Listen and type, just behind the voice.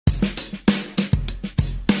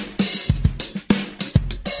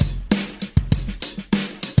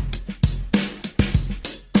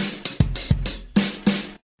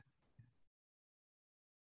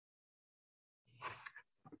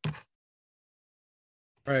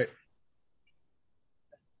All right.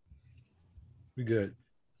 We good.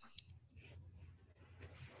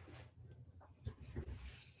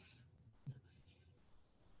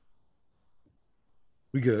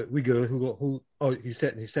 We good. We good. Who oh he's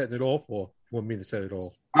setting it off or you want me to set it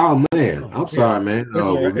off? Oh man, Oh, I'm yeah. sorry, man. It's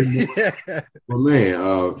all right. Well,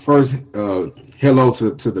 man. First, hello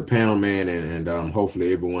to the panel, man, and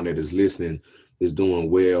hopefully everyone that is listening is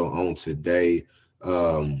doing well on today.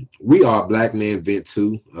 We are Black Men Vent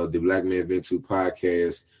Two, the Black Men Vent Two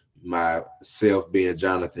podcast. Myself being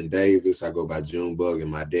Jonathan Davis, I go by Junebug,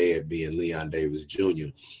 and my dad being Leon Davis Jr.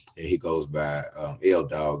 And he goes by L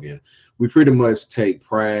Dog. And we pretty much take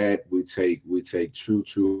pride. We take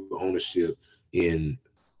true ownership in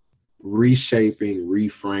reshaping,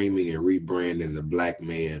 reframing, and rebranding the Black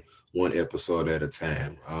man one episode at a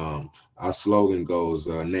time. Our slogan goes,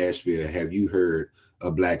 Nashville, have you heard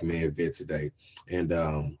a Black man vent today?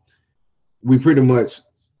 And we pretty much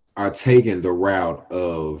are taking the route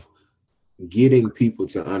of getting people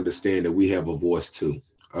to understand that we have a voice too.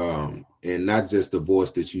 And not just the voice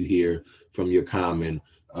that you hear from your common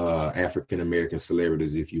African American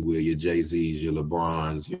celebrities, if you will, your Jay-Z's, your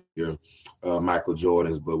LeBrons, your Michael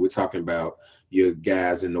Jordans, but we're talking about your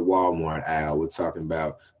guys in the Walmart aisle. We're talking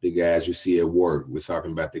about the guys you see at work. We're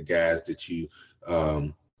talking about the guys that you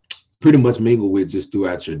pretty much mingle with just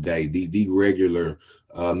throughout your day, the regular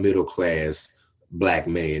middle class Black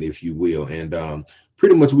man, if you will. And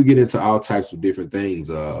pretty much we get into all types of different things.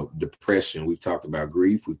 Depression, we've talked about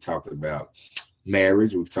grief, we've talked about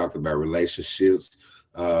marriage, we've talked about relationships.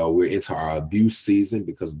 We're into our abuse season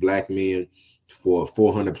because Black men for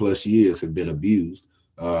 400 plus years have been abused.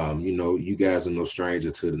 You guys are no stranger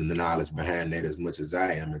to the knowledge behind that as much as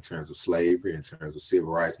I am in terms of slavery, in terms of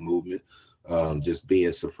civil rights movement, just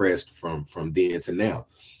being suppressed from then to now.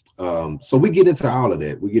 So we get into all of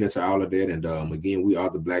that. And again, we are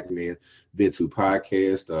the Black Men Vent Two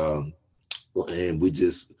podcast. And we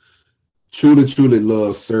just truly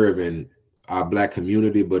love serving our Black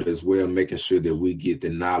community, but as well making sure that we get the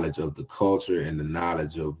knowledge of the culture and the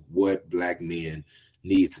knowledge of what Black men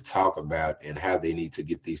need to talk about and how they need to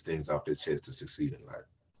get these things off their chest to succeed in life.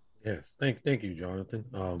 Yes. Thank you, Jonathan.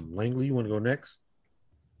 Langley, you want to go next?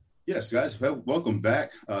 Yes, guys, welcome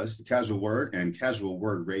back. This is the Casual Word and Casual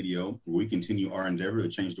Word Radio, where we continue our endeavor to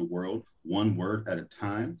change the world one word at a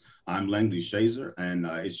time. I'm Langley Shazer, and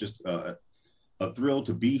it's just a thrill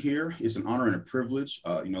to be here. It's an honor and a privilege.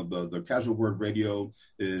 The Casual Word Radio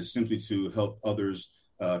is simply to help others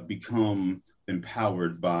become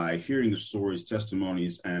empowered by hearing the stories,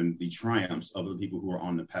 testimonies, and the triumphs of the people who are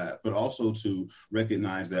on the path, but also to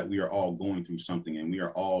recognize that we are all going through something and we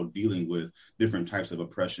are all dealing with different types of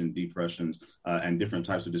oppression, depressions, and different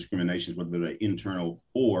types of discriminations, whether they're internal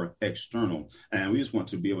or external. And we just want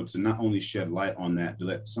to be able to not only shed light on that, to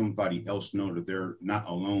let somebody else know that they're not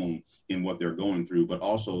alone in what they're going through, but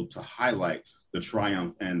also to highlight the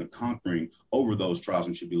triumph and the conquering over those trials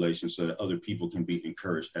and tribulations so that other people can be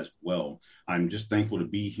encouraged as well. I'm just thankful to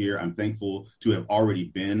be here. I'm thankful to have already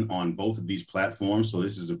been on both of these platforms. So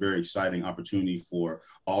this is a very exciting opportunity for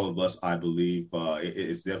all of us, I believe.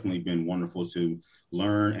 It's definitely been wonderful to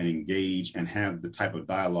learn and engage and have the type of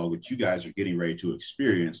dialogue that you guys are getting ready to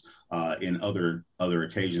experience in other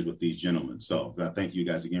occasions with these gentlemen. So thank you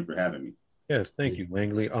guys again for having me. Yes, thank you,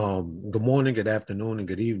 Langley. Good morning, good afternoon, and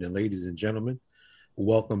good evening, ladies and gentlemen.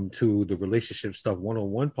 Welcome to the Relationship Stuff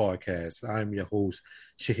 101 podcast. I'm your host,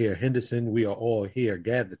 Shahir Henderson. We are all here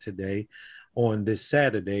gathered today on this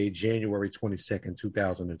Saturday, January 22nd,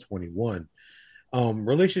 2021.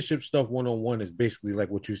 Relationship Stuff 101 is basically like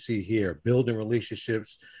what you see here, building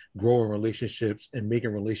relationships, growing relationships, and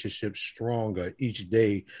making relationships stronger each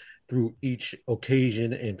day through each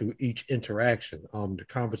occasion and through each interaction. The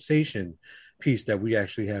conversation piece that we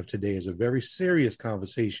actually have today is a very serious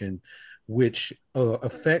conversation which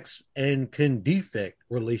affects and can defect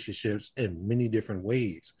relationships in many different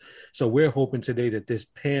ways. So we're hoping today that this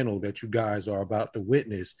panel that you guys are about to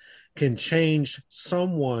witness can change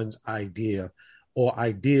someone's idea or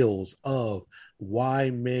ideals of why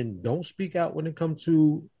men don't speak out when it comes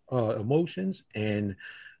to emotions and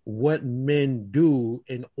what men do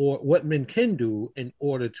or what men can do in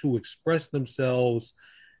order to express themselves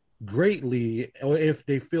greatly, or if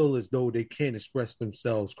they feel as though they can't express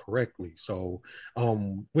themselves correctly. So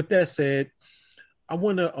with that said, I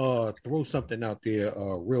want to throw something out there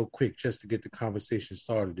real quick just to get the conversation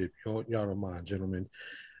started, if y'all don't mind, gentlemen.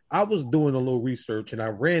 I was doing a little research and I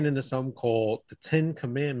ran into something called the 10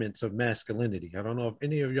 Commandments of Masculinity. I don't know if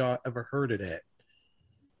any of y'all ever heard of that.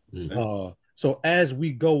 Mm-hmm. So as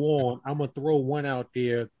we go on, I'm going to throw one out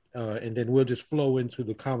there and then we'll just flow into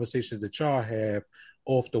the conversations that y'all have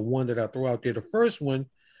off the one that I throw out there. The first one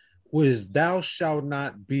was thou shalt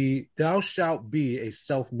be a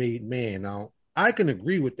self-made man. Now, I can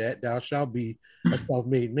agree with that. Thou shalt be a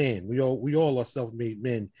self-made man. We all are self-made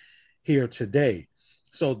men here today.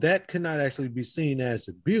 So that cannot actually be seen as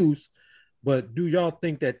abuse. But do y'all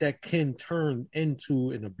think that can turn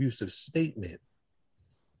into an abusive statement?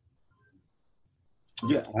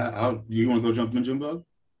 Yeah, you want to go jump in, Junebug?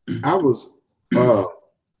 I was.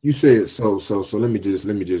 You said so. Let me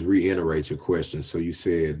just reiterate your question. So you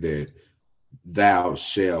said that thou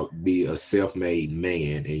shalt be a self-made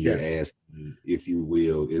man, and you're asking, if you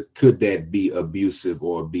will, could that be abusive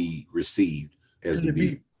or be received as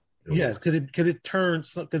abuse? Yes. Could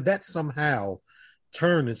that somehow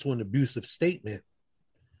turn into an abusive statement?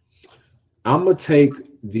 I'm gonna take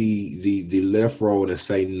the left road and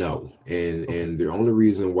say no, and the only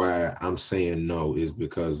reason why I'm saying no is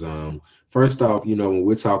because first off, when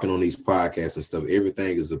we're talking on these podcasts and stuff,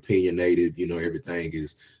 everything is opinionated. Everything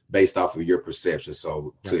is based off of your perception.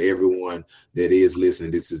 So to everyone that is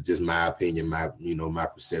listening, this is just my opinion, my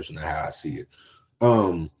perception of how I see it.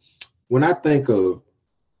 When I think of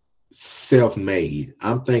self-made,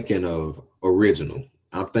 I'm thinking of original.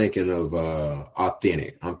 I'm thinking of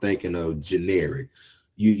authentic. I'm thinking of generic.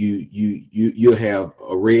 You have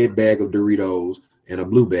a red bag of Doritos and a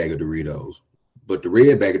blue bag of Doritos, but the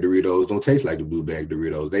red bag of Doritos don't taste like the blue bag of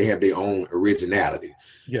Doritos. They have their own originality.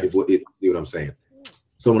 Yes. See what I'm saying?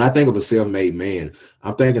 So when I think of a self-made man,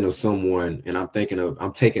 I'm thinking of someone, and I'm taking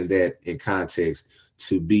that in context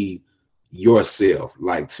to be yourself,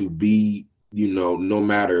 like to be, no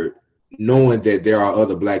matter, knowing that there are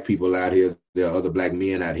other Black people out here, there are other Black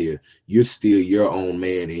men out here, you're still your own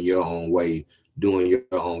man in your own way, doing your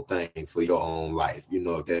own thing for your own life.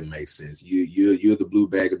 If that makes sense. You're the blue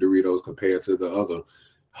bag of Doritos compared to the other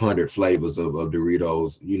 100 flavors of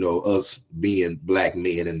Doritos, us being Black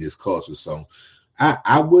men in this culture. So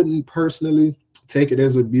I wouldn't personally take it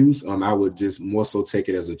as abuse. I would just more so take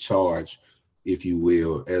it as a charge, if you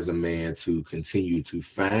will, as a man, to continue to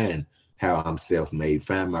find how I'm self-made,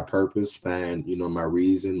 find my purpose, find, my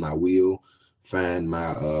reason, my will, find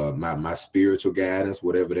my spiritual guidance,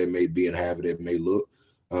 whatever that may be and however that may look.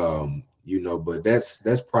 But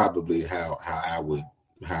that's probably how I would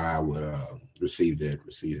receive that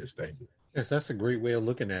statement. Yes, that's a great way of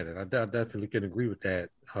looking at it. I definitely can agree with that.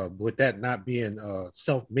 With that not being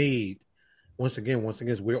self-made, once again,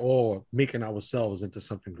 we're all making ourselves into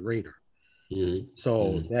something greater. Mm-hmm.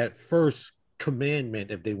 So that first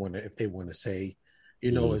commandment, if they want to say,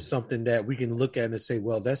 is something that we can look at and say,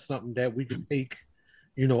 well, that's something that we can take,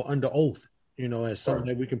 under oath, as something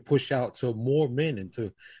that we can push out to more men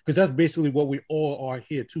because that's basically what we all are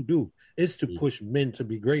here to do, is to push men to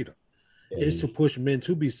be greater, is to push men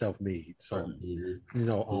to be self-made. So, you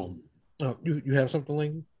have something,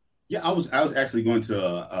 Lang? Yeah, I was actually going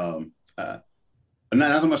to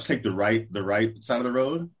not so much take the right side of the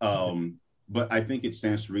road, but I think it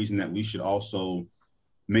stands to reason that we should also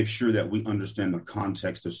make sure that we understand the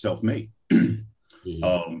context of self-made,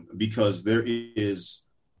 because there is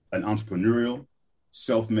an entrepreneurial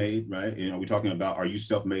self-made, right? We're talking about, are you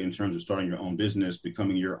self-made in terms of starting your own business,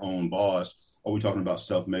 becoming your own boss? Or are we talking about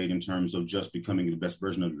self-made in terms of just becoming the best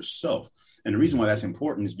version of yourself? And the reason why that's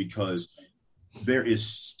important is because there is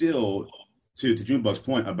still, to Junebug's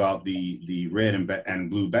point about the red and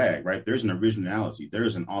blue bag, right? There's an originality, there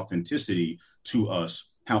is an authenticity to us.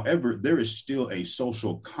 However, there is still a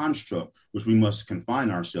social construct which we must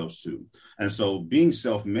confine ourselves to. And so being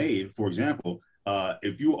self-made, for example,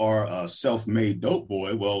 if you are a self-made dope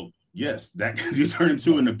boy, well, yes, that can turn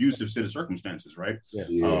into an abusive set of circumstances, right?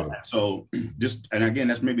 So and again,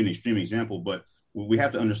 that's maybe an extreme example, but we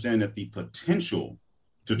have to understand that the potential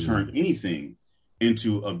to turn anything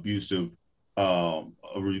into abusive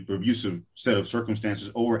set of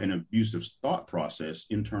circumstances or an abusive thought process,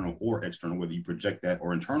 internal or external, whether you project that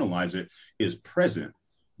or internalize it, is present.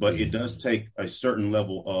 But it does take a certain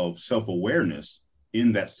level of self-awareness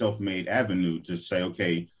in that self-made avenue to say,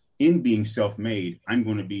 okay, in being self-made, I'm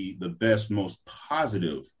going to be the best, most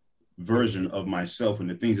positive version of myself, and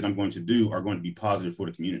the things that I'm going to do are going to be positive for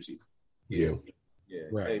the community. Yeah.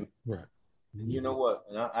 Right. You know what?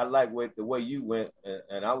 And I like the way you went,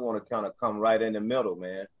 and I want to kind of come right in the middle,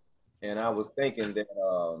 man. And I was thinking that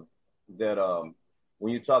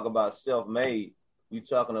when you talk about self-made, you're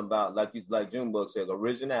talking about, like Junebug said,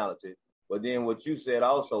 originality. But then what you said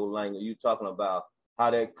also, Lang, you talking about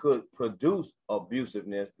how that could produce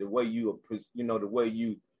abusiveness, the way you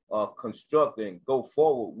construct and go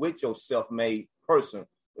forward with your self-made person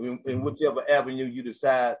in whichever avenue you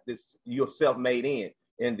decide you're self-made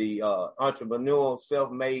in the entrepreneurial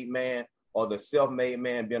self-made man, or the self-made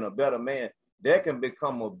man being a better man, that can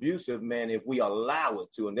become abusive, man, if we allow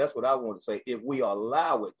it to. And that's what I want to say, if we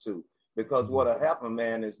allow it to. Because what'll happen,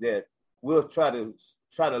 man, is that we'll try to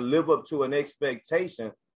live up to an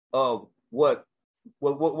expectation of what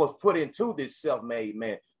was put into this self-made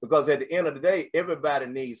man. Because at the end of the day, everybody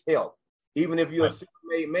needs help. Even if you're a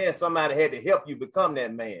self-made man, somebody had to help you become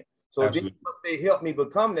that man. So then once they help me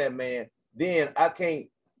become that man, then I can't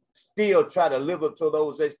still try to live up to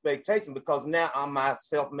those expectations, because now I'm my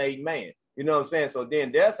self-made man. You know what I'm saying? So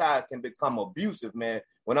then that's how it can become abusive, man,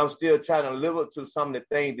 when I'm still trying to live up to some of the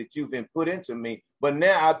things that you've been put into me. But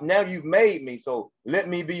now you've made me, so let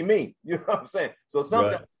me be me. You know what I'm saying? So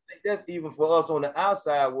sometimes I think that's even for us on the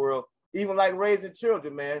outside world, even like raising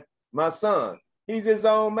children, man. My son, he's his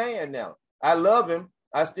own man now. I love him.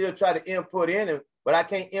 I still try to input in him, but I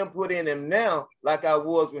can't input in him now like I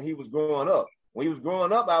was when he was growing up. When he was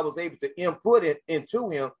growing up, I was able to input it into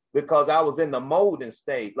him because I was in the molding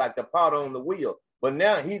stage, like the pot on the wheel. But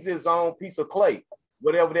now he's his own piece of clay.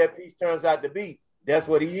 Whatever that piece turns out to be, that's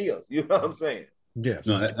what he is. You know what I'm saying? Yes.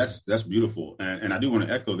 No, that's beautiful. And I do want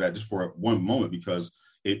to echo that just for one moment, because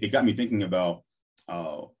it got me thinking about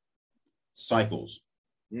cycles,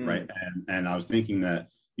 right? And I was thinking that,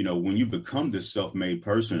 when you become this self-made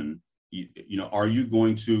person, are you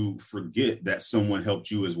going to forget that someone helped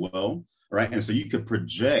you as well? Right. And so you could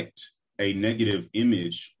project a negative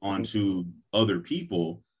image onto other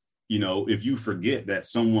people, if you forget that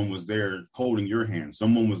someone was there holding your hand,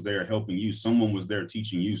 someone was there helping you, someone was there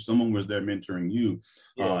teaching you, someone was there mentoring you.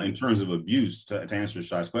 In terms of abuse, to answer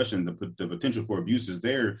Shai's question, the potential for abuse is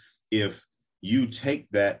there if you take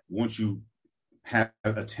that once you have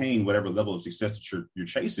attained whatever level of success that you're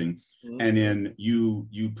chasing, and then you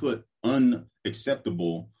put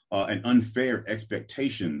unacceptable and unfair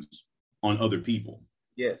expectations on other people.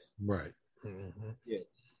 Yes. Right.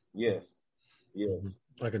 Yes.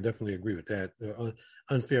 I can definitely agree with that.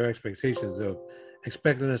 Unfair expectations of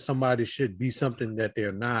expecting that somebody should be something that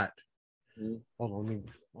they're not. Hold on,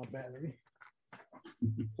 my battery.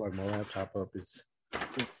 Plug my laptop up. It's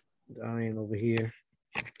dying over here.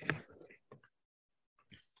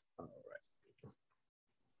 All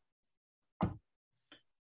right.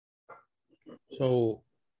 So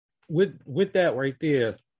with that right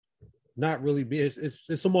there, not really be.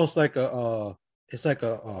 It's almost like a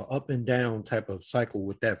up and down type of cycle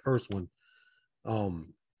with that first one.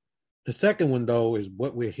 The second one though is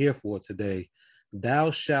what we're here for today.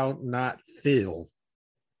 Thou shalt not feel.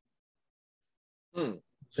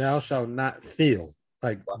 Thou shalt not feel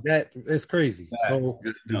like that. It's crazy.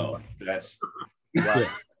 That's.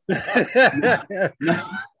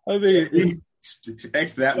 I mean,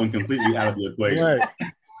 X that one completely out of the equation. Right.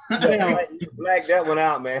 You black that one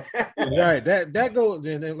out, man. Right. That goes,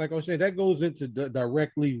 and like I was saying, that goes into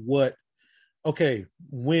directly what. Okay,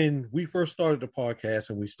 when we first started the podcast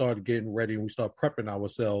and we started getting ready and we started prepping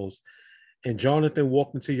ourselves, and Jonathan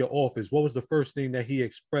walked into your office, what was the first thing that he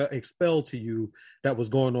expelled to you that was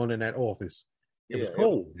going on in that office? It was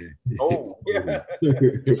cold. Yeah.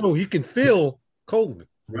 So he can feel cold.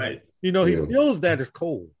 Right. He feels that it's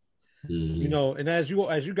cold. And as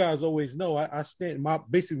you guys always know, I stand my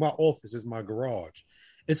office is my garage.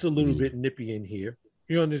 It's a little bit nippy in here.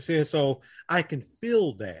 You understand? So I can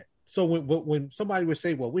feel that. So when somebody would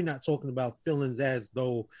say, well, we're not talking about feelings as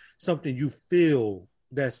though something you feel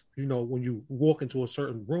that's, when you walk into a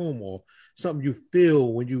certain room, or something you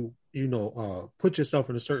feel when you put yourself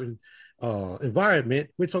in a certain environment.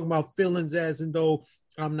 We're talking about feelings as in though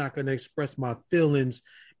I'm not going to express my feelings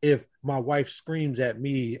if my wife screams at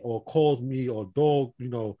me or calls me or dog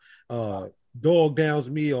downs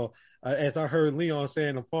me, or as I heard Leon say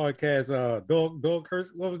in the podcast, dog curse.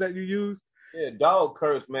 What was that you used? Yeah, dog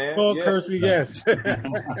curse, man. Dog curse me, yes.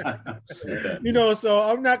 So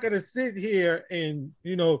I'm not going to sit here and,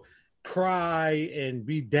 cry and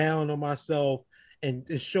be down on myself and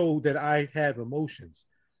show that I have emotions,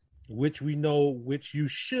 which we know, which you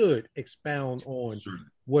should expound on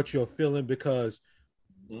what you're feeling, because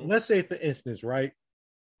let's say, for instance, right,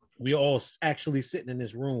 we all actually sitting in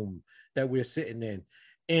this room that we're sitting in,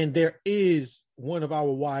 and there is one of our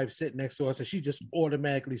wives sitting next to us, and she just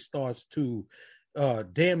automatically starts to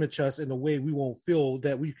damage us in a way we won't feel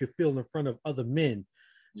that we could feel in front of other men.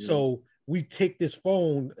 So we take this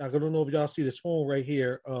phone, I don't know if y'all see this phone right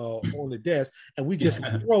here on the desk, and we just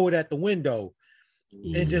throw it at the window,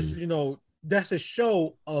 and just, that's a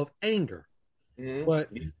show of anger. But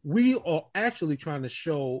we are actually trying to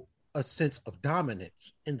show a sense of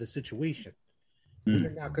dominance in the situation. We're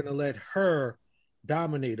not going to let her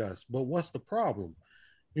dominate us. But what's the problem?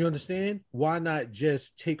 You understand? Why not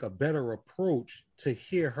just take a better approach to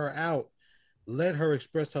hear her out let her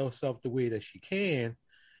express herself the way that she can,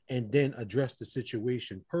 and then address the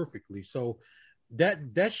situation perfectly. So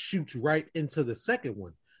that shoots right into the second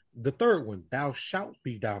one. The third one, thou shalt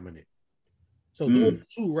be dominant. So those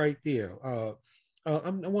two right there. I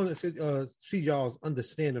want to see y'all's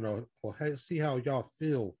understanding or see how y'all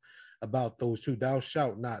feel about those two. Thou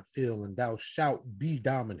shalt not feel, and thou shalt be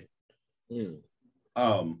dominant.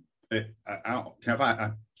 I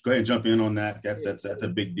go ahead and jump in on that. That's a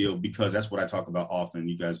big deal, because that's what I talk about often.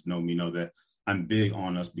 You guys know that I'm big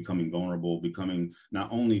on us becoming vulnerable, becoming not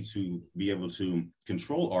only to be able to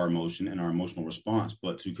control our emotion and our emotional response,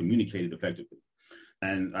 but to communicate it effectively.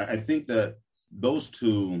 And I think that those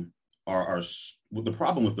two are the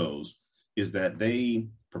problem with those is that they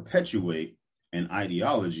perpetuate an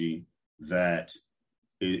ideology that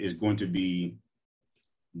is going to be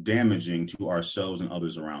damaging to ourselves and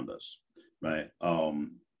others around us, right?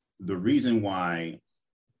 The reason why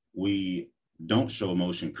we don't show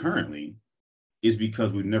emotion currently is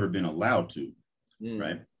because we've never been allowed to,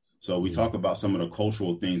 right? So we talk about some of the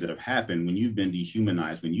cultural things that have happened when you've been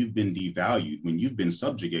dehumanized, when you've been devalued, when you've been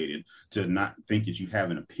subjugated to not think that you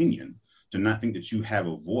have an opinion, to not think that you have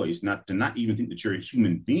a voice, to not even think that you're a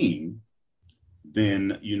human being.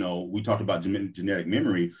 Then, we talked about genetic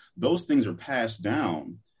memory. Those things are passed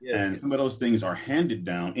down. Yes. And some of those things are handed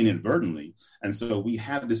down inadvertently. And so we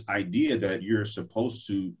have this idea that you're supposed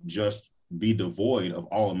to just be devoid of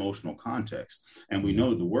all emotional context. And we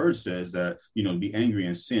know the word says that, be angry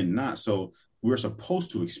and sin not. So we're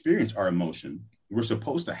supposed to experience our emotion. We're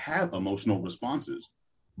supposed to have emotional responses,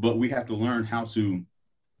 but we have to learn how to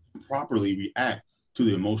properly react to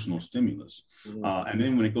the emotional stimulus. And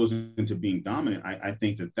then when it goes into being dominant, I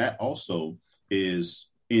think that also is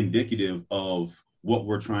indicative of what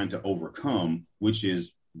we're trying to overcome, which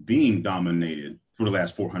is being dominated for the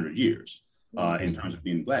last 400 years. In terms of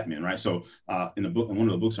being Black men, right? So in one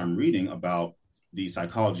of the books I'm reading about the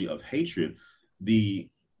psychology of hatred, the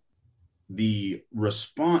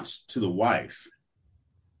response to the wife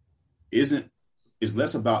is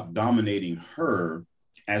less about dominating her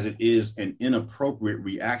as it is an inappropriate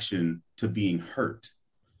reaction to being hurt,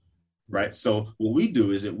 right? So what we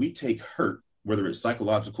do is that we take hurt, whether it's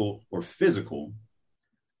psychological or physical,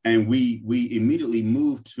 and we immediately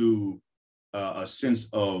move to a sense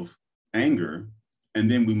of anger,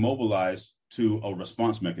 and then we mobilize to a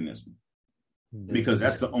response mechanism, because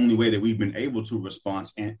that's the only way that we've been able to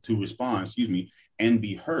respond and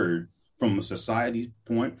be heard from a society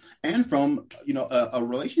point and from a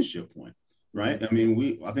relationship point, right? I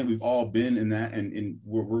mean, I think we've all been in that, and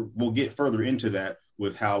we'll get further into that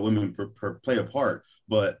with how women play a part,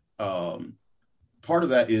 but part of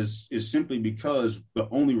that is simply because the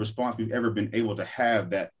only response we've ever been able to have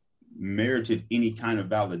that merited any kind of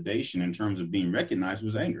validation in terms of being recognized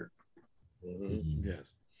was anger.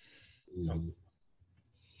 Yes.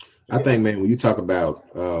 I think, man, when you talk about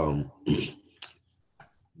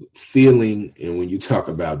feeling and when you talk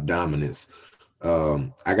about dominance,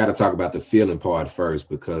 I got to talk about the feeling part first,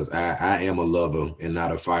 because I am a lover and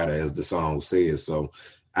not a fighter, as the song says. So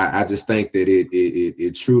I just think that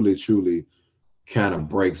it truly kind of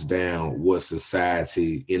breaks down what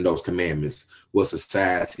society in those commandments, what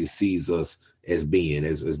society sees us as being,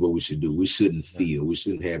 as what we should do. We shouldn't feel, we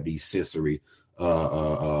shouldn't have these sensory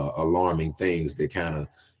alarming things that kind of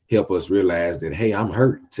help us realize that, hey, I'm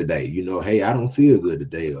hurt today. Hey, I don't feel good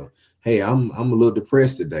today. Or, hey, I'm a little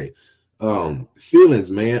depressed today.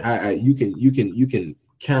 Feelings, man, you can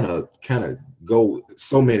kind of go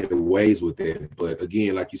so many ways with that. But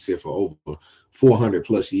again, like you said, for over 400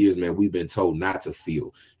 plus years, man, we've been told not to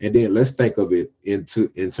feel. And then let's think of it in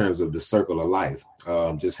terms of the circle of life,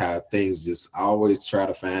 just how things just always try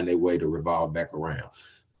to find their way to revolve back around.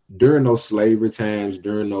 During those slavery times,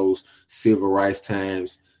 during those civil rights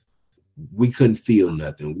times, we couldn't feel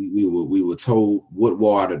nothing. We were told what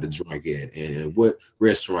water to drink at and what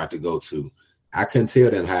restaurant to go to. I couldn't tell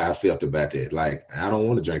them how I felt about that. Like, I don't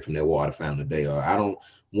want to drink from that water fountain today, or I don't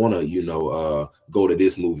want to, go to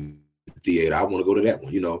this movie theater. I want to go to that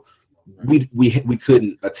one. We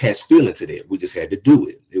couldn't attach feeling to that. We just had to do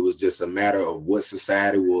it. It was just a matter of what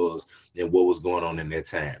society was and what was going on in that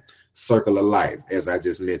time. Circle of life, as I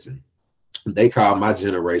just mentioned. They call my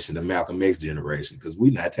generation the Malcolm X generation, because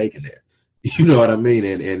we're not taking that. You know what I mean?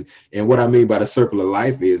 And what I mean by the circle of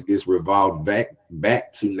life is it's revolved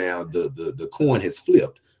back to now the coin has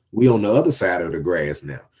flipped. We on the other side of the grass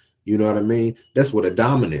now. You know what I mean? That's where the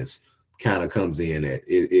dominance kind of comes in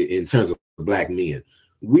in terms of Black men.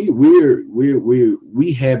 We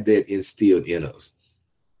have that instilled in us.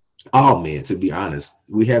 All men, to be honest,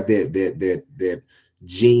 we have that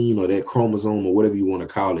gene or that chromosome or whatever you want to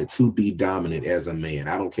call it to be dominant as a man.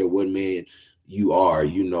 I don't care what man you are,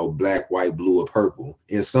 black, white, blue, or purple.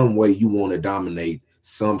 In some way, you want to dominate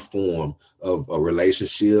some form of a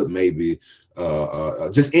relationship, maybe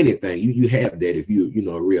just anything. You have that if you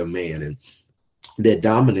a real man, and that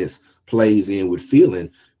dominance plays in with feeling,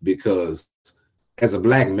 because as a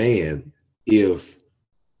black man, if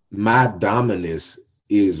my dominance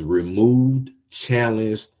is removed,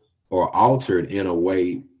 challenged, or altered in a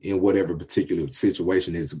way in whatever particular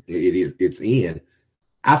situation it's in,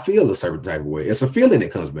 I feel a certain type of way. It's a feeling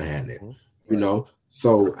that comes behind it,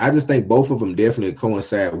 So I just think both of them definitely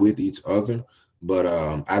coincide with each other. But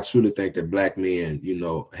I truly think that black men,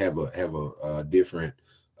 have a different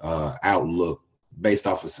outlook based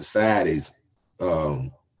off of society's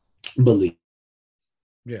beliefs.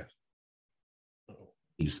 Yes.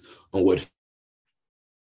 On what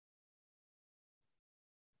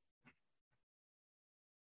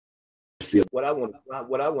what I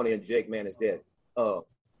want to inject, man, is that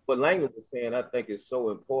what Langley was saying, I think is so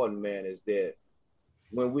important, man, is that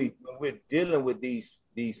when we're dealing with these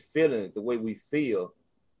feelings, the way we feel,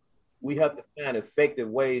 we have to find effective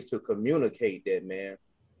ways to communicate that, man.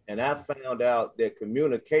 And I found out that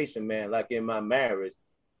communication, man, like in my marriage,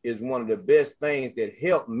 is one of the best things that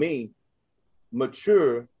helped me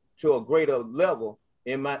mature to a greater level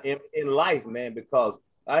in life, man, because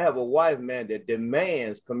I have a wife, man, that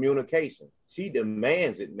demands communication. She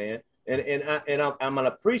demands it, man. And I'm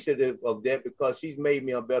appreciative of that because she's made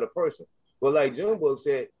me a better person. But like Junebug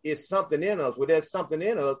said, it's something in us. Well, there's something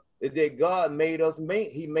in us that God made us men.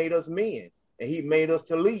 He made us men, and he made us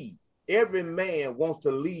to lead. Every man wants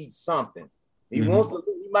to lead something. He wants to.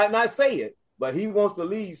 He might not say it, but he wants to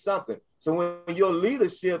lead something. So when your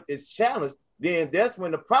leadership is challenged, then that's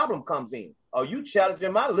when the problem comes in. Are you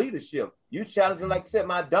challenging my leadership? You challenging, like I said,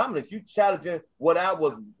 my dominance. You challenging what I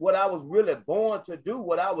was really born to do,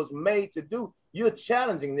 what I was made to do. You're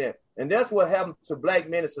challenging that. And that's what happened to black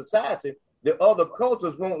men in society. The other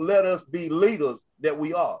cultures won't let us be leaders that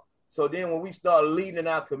we are. So then when we start leading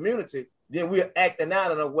our community, then we're acting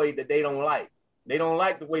out in a way that they don't like. They don't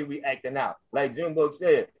like the way we acting out. Like Jim Book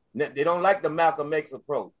said, they don't like the Malcolm X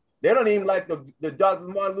approach. They don't even like the Dr.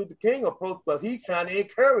 Martin Luther King approach, because he's trying to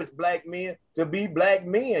encourage black men to be black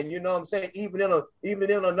men. You know what I'm saying? Even in a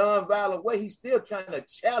nonviolent way, he's still trying to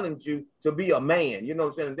challenge you to be a man. You know what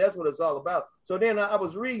I'm saying? And that's what it's all about. So then I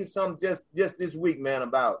was reading something just this week, man,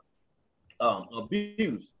 about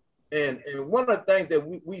abuse. And one of the things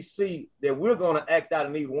that we see that we're going to act out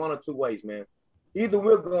in either one or two ways, man. Either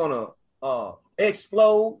we're going to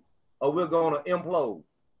explode or we're going to implode.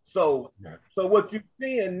 So what you're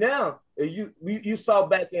seeing now is you saw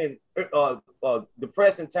back in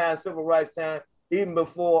Depression time, Civil Rights time, even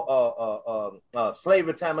before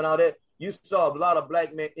slavery time and all that, you saw a lot of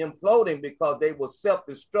black men imploding because they were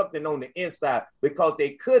self-destructing on the inside because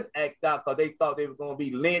they couldn't act out because they thought they were going to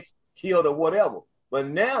be lynched, killed, or whatever. But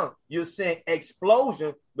now you're seeing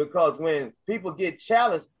explosion because when people get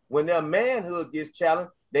challenged, when their manhood gets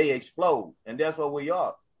challenged, they explode. And that's what we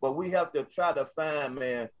are. But we have to try to find,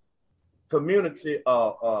 man, community,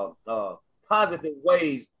 positive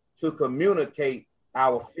ways to communicate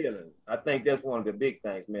our feelings. I think that's one of the big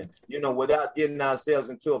things, man. Without getting ourselves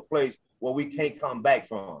into a place where we can't come back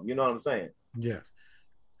from. You know what I'm saying? Yes.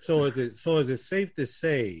 So is it safe to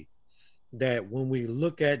say that when we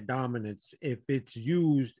look at dominance, if it's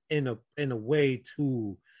used in a way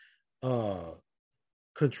to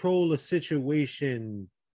control a situation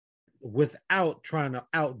without trying to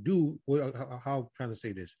outdo, how I'm trying to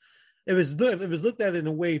say this, if it's looked at in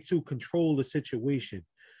a way to control the situation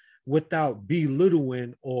without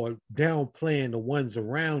belittling or downplaying the ones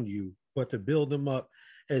around you, but to build them up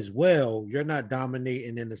as well, you're not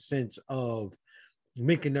dominating in the sense of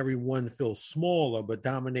making everyone feel smaller, but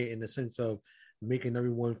dominate in the sense of making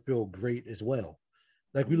everyone feel great as well.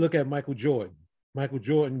 Like we look at Michael Jordan. Michael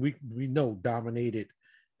Jordan, we know, dominated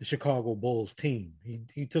the Chicago Bulls team.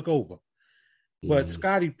 He took over. But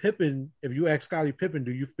Scottie Pippen, if you ask Scottie Pippen,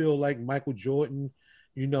 do you feel like Michael Jordan,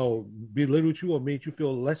 belittled you or made you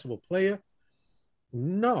feel less of a player?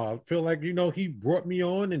 No, I feel like, he brought me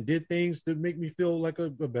on and did things to make me feel like a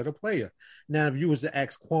better player. Now, if you was to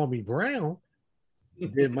ask Kwame Brown,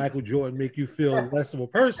 did Michael Jordan make you feel less of a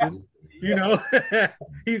person?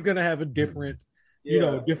 He's going to have a different,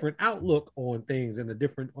 different outlook on things and a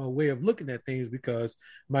different way of looking at things because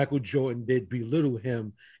Michael Jordan did belittle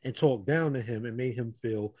him and talk down to him and made him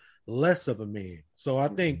feel less of a man. So I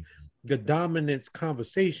think the dominance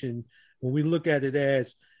conversation, when we look at it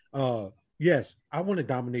as, yes, I want to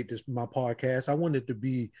dominate my podcast. I want it to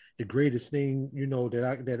be the greatest thing,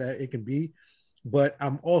 that it can be. but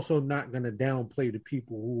I'm also not going to downplay the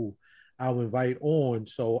people who I'll invite on.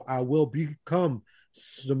 So I will become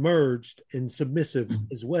submerged and submissive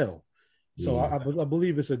as well. So I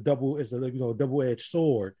believe it's a double-edged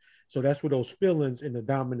sword. So that's where those feelings and the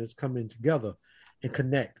dominance come in together and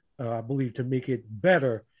connect. I believe to make it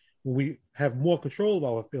better when we have more control of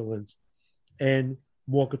our feelings and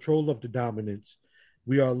more control of the dominance,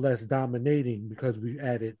 we are less dominating because we've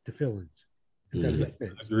added the feelings.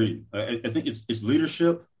 Agreed. I think it's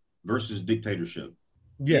leadership versus dictatorship.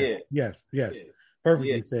 Yes.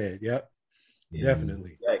 Perfectly said. Yep. Yeah.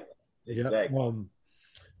 Definitely. Exactly.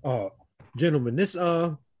 Yep. Gentlemen, this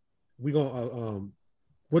we're gonna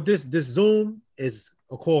with this Zoom is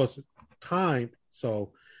of course timed.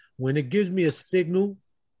 So when it gives me a signal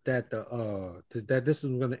that that this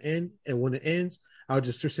is going to end, and when it ends, I'll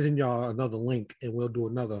just send y'all another link, and we'll do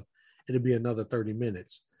another. It'll be another 30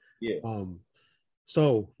 minutes. Yeah.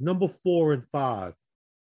 So number 4 and 5,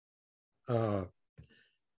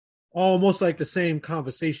 almost like the same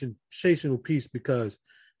conversational piece, because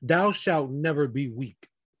thou shalt never be weak,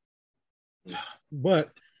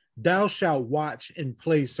 but thou shalt watch and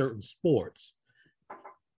play certain sports.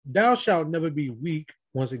 Thou shalt never be weak.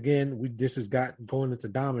 Once again, this has got going into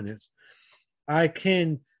dominance. I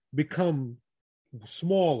can become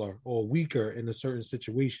smaller or weaker in a certain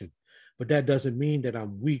situation, but that doesn't mean that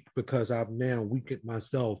I'm weak because I've now weakened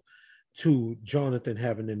myself to Jonathan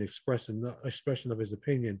having an expression of his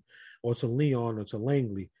opinion, or to Leon or to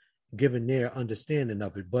Langley, given their understanding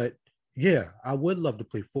of it. But yeah, I would love to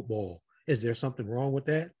play football. Is there something wrong with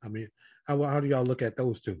that? I mean, how do y'all look at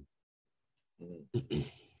those two?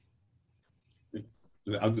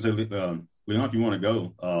 I was going to say, Leon, if you want to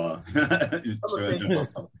go. I'm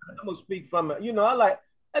gonna speak from it.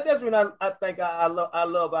 That's when I think I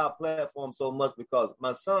love our platform so much, because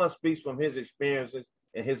my son speaks from his experiences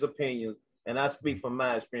and his opinions, and I speak from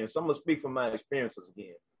my experience. So I'm gonna speak from my experiences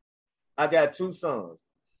again. I got 2 sons.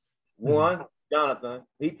 One, Jonathan,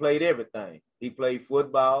 he played everything. He played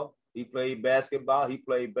football, he played basketball, he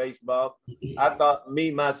played baseball. I thought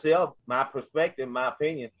my perspective, my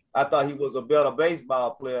opinion, I thought he was a better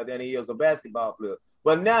baseball player than he is a basketball player.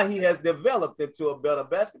 But now he has developed into a better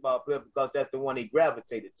basketball player because that's the one he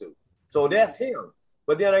gravitated to. So that's him.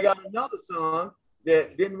 But then I got another son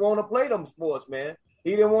that didn't want to play them sports, man.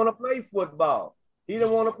 He didn't want to play football. He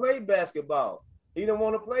didn't want to play basketball. He didn't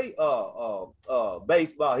want to play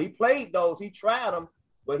baseball. He played those. He tried them,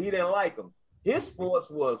 but he didn't like them. His sports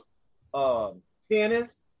was tennis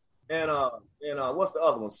and what's the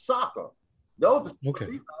other one? Soccer. Those are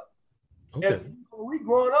okay. And when we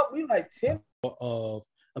growing up, we like 10 of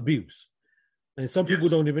abuse, and some people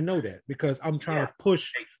don't even know that, because I'm trying to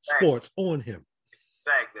push sports on him.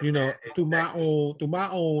 Exactly. Through my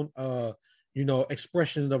own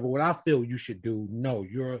expression of what I feel you should do. No,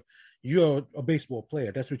 you're a baseball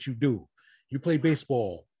player. That's what you do. You play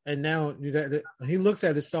baseball, and now he looks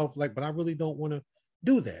at himself like, but I really don't want to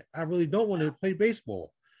do that. I really don't want to play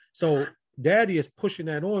baseball. So Daddy is pushing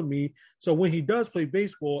that on me. So when he does play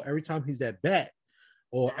baseball, every time he's at bat,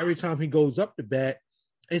 or every time he goes up to bat,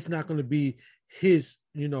 it's not going to be his,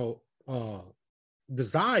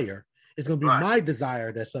 desire. It's going to be my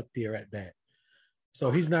desire that's up there at bat.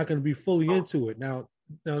 So he's not going to be fully into it. Now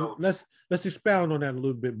let's expound on that a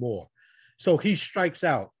little bit more. So he strikes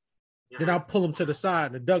out. Then I'll pull him to the side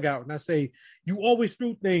in the dugout, and I say, "You always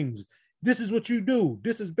do things. This is what you do.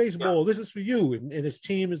 This is baseball. This is for you." And his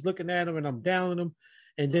team is looking at him, and I'm downing him.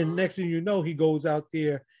 And then next thing you know, he goes out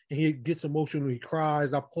there and he gets emotional. He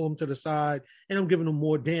cries. I pull him to the side, and I'm giving him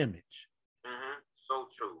more damage. So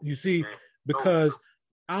true. You see, because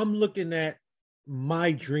I'm looking at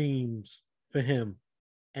my dreams for him,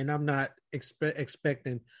 and I'm not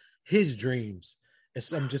expecting his dreams.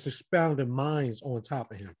 I'm just expounding mines on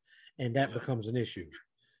top of him, and that becomes an issue.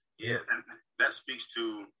 Yeah, and that speaks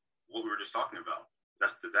to what we were just talking about.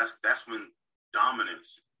 That's when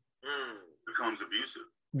dominance becomes abusive.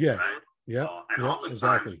 Yeah. Right? Yeah. And all the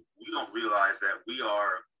time we don't realize that we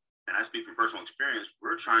are, and I speak from personal experience,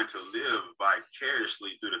 we're trying to live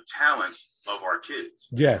vicariously through the talents of our kids.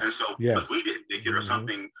 Yes. And so because we didn't make it, or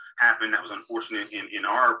something happened that was unfortunate in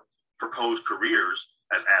our proposed careers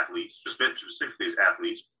as athletes, specifically as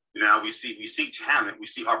athletes, now we see talent, we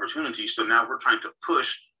see opportunities. So now we're trying to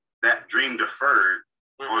push that dream deferred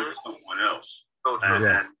onto someone else. And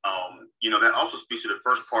that also speaks to the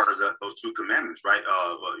first part of those 2 commandments, right?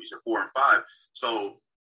 You said 4 and 5. So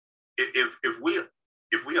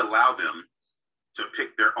if we allow them to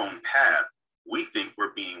pick their own path, we think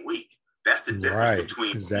we're being weak. That's the difference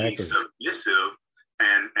between being submissive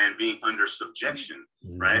and being under subjection,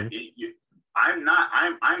 right?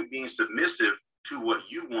 I'm being submissive to what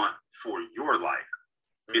you want for your life.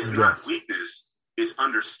 It's not weakness, it's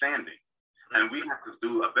understanding. And we have to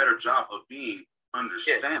do a better job of being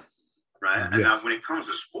understanding, right? And now when it comes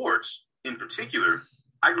to sports in particular,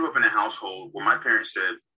 I grew up in a household where my parents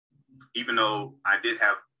said, even though I did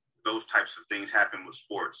have those types of things happen with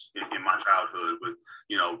sports in my childhood, with,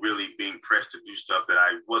 you know, really being pressed to do stuff that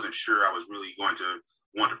I wasn't sure I was really going to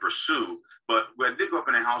want to pursue. But I did grow up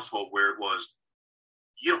in a household where it was,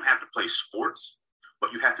 you don't have to play sports,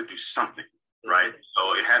 but you have to do something, right?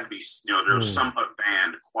 So it had to be, you know, there was some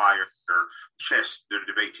band, choir, or chess, the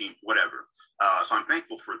debate team, whatever. So I'm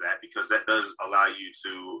thankful for that, because that does allow you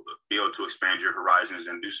to be able to expand your horizons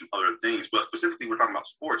and do some other things. But specifically, we're talking about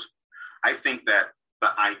sports. I think that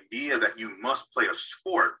the idea that you must play a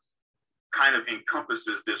sport kind of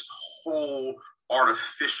encompasses this whole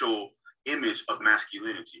artificial image of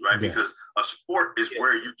masculinity, right? Because a sport is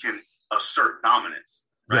where you can assert dominance,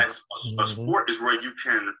 right? A sport is where you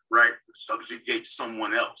can, right, subjugate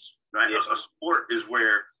someone else, right? A sport is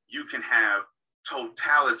where you can have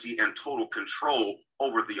totality and total control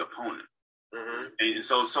over the opponent. And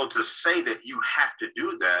so to say that you have to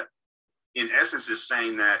do that, in essence, is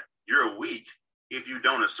saying that you're weak if you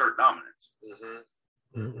don't assert dominance.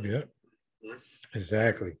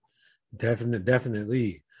 Exactly.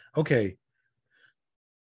 Definitely. Okay.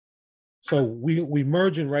 So we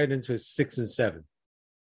merging right into 6 and 7.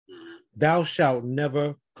 Thou shalt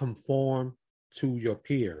never conform to your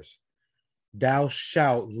peers. Thou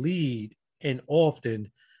shalt lead and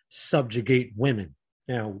often subjugate women.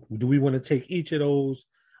 Now, do we want to take each of those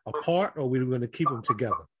apart, or are we going to keep them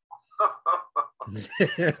together?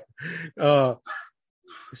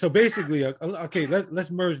 So basically, okay, let's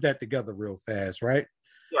merge that together real fast, right?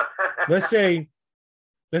 Let's say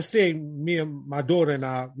me and my daughter and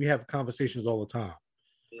I, we have conversations all the time.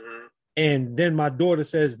 And then my daughter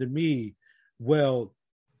says to me, well,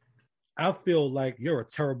 I feel like you're a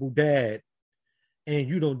terrible dad and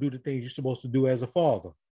you don't do the things you're supposed to do as a father.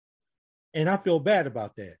 And I feel bad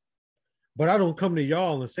about that. But I don't come to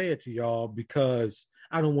y'all and say it to y'all because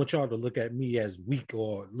I don't want y'all to look at me as weak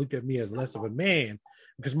or look at me as less of a man,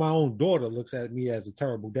 because my own daughter looks at me as a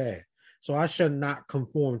terrible dad. So I should not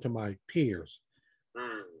conform to my peers.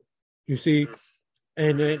 You see?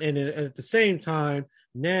 And at the same time,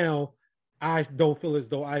 now I don't feel as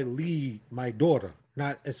though I lead my daughter,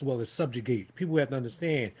 not as well as subjugate. People have to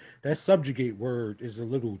understand that subjugate word is a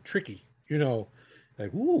little tricky, you know,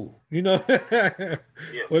 like, ooh, you know,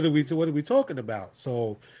 what are we talking about?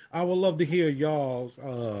 So I would love to hear y'all's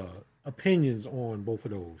opinions on both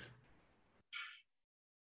of those.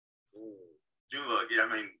 Look, yeah,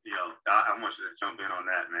 I mean, you know, I want you to jump in on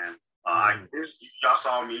that, man. Y'all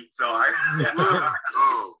saw me, so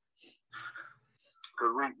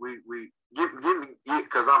because we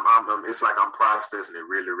because I'm it's like I'm processing it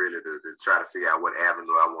really to try to figure out what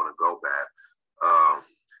avenue I want to go back.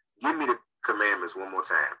 Give me the commandments one more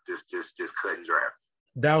time, just cut and dry.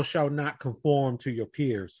 Thou shalt not conform to your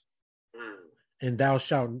peers, and thou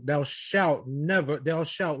shalt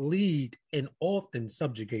lead and often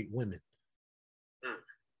subjugate women.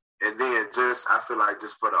 And then I feel like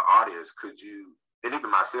just for the audience, could you, and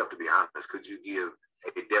even myself to be honest, could you give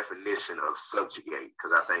a definition of subjugate?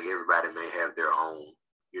 Because I think everybody may have their own,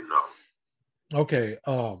 you know. Okay.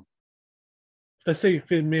 Let's say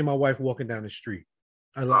me and my wife walking down the street.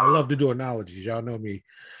 I love to do analogies. Y'all know me.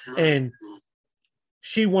 And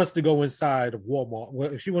she wants to go inside of Walmart.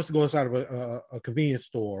 Well, she wants to go inside of a convenience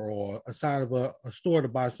store or inside of a store to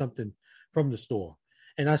buy something from the store.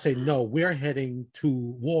 And I say, no, we're heading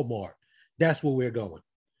to Walmart. That's where we're going.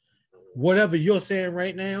 Whatever you're saying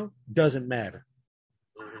right now doesn't matter.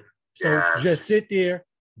 So just sit there,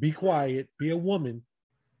 be quiet, be a woman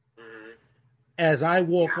as I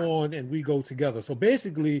walk on and we go together. So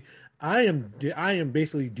basically, I am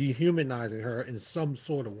basically dehumanizing her in some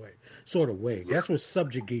sort of way. That's what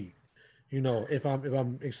subjugate, you know, if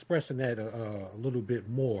I'm expressing that a little bit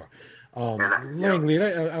more. Langley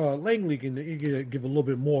can give a little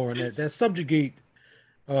bit more on that. That subjugate.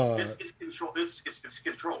 It's control. It's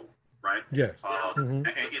control, right? Yes. And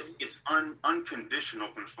it's unconditional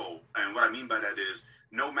control. And what I mean by that is,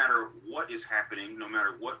 no matter what is happening, no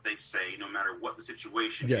matter what they say, no matter what the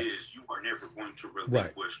situation is, you are never going to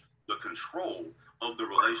relinquish the control of the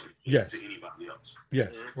relationship to anybody else.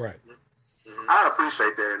 Yes, right. I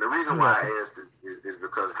appreciate that, and the reason why I asked is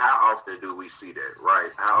because how often do we see that,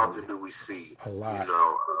 right? How often do we see a lot? You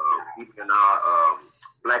know, even in our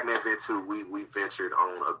Black Man Vent 2, we ventured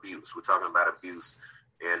on abuse. We're talking about abuse,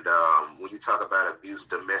 and when you talk about abuse,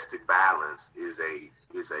 domestic violence is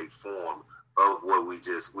a form of what we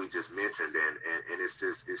just mentioned, and it's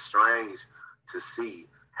strange to see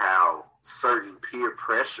how certain peer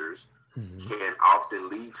pressures can often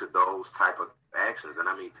lead to those type of actions. And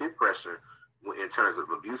I mean, peer pressure in terms of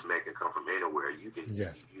abuse can come from anywhere. You can,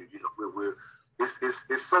 you know,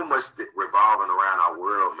 it's so much that revolving around our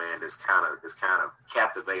world, man. That's kind of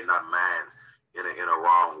captivating our minds in a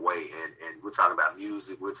wrong way. And we're talking about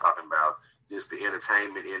music. We're talking about just the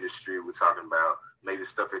entertainment industry. We're talking about maybe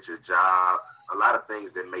stuff at your job. A lot of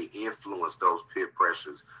things that may influence those peer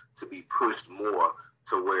pressures to be pushed more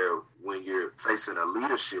to where when you're facing a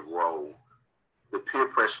leadership role, the peer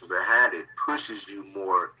pressure behind it pushes you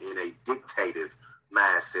more in a dictative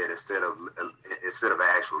mindset instead of an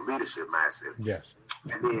actual leadership mindset. Yes.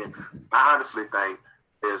 And then I honestly think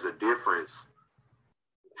there's a difference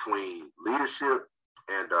between leadership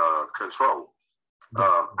and control.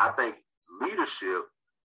 I think leadership,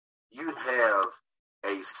 you have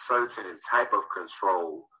a certain type of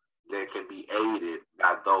control that can be aided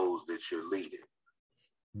by those that you're leading.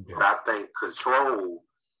 Yeah. But I think control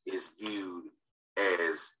is viewed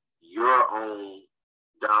as your own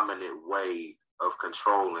dominant way of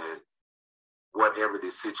controlling whatever the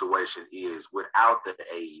situation is without the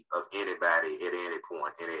aid of anybody at any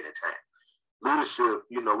point at any time. Leadership,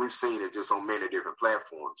 you know, we've seen it just on many different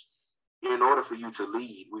platforms. In order for you to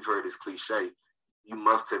lead, we've heard this cliche, you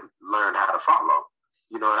must have learned how to follow.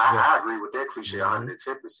 You know, and I agree with that cliche 110%.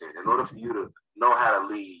 In order for you to know how to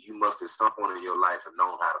lead, you must at some point in your life have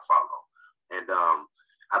known how to follow. And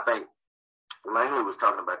I think Langley was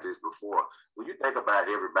talking about this before. When you think about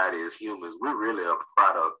everybody as humans, we're really a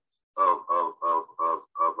product of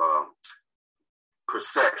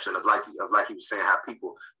perception of like he was saying, how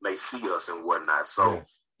people may see us and whatnot. So,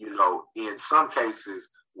 you know, in some cases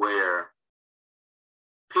where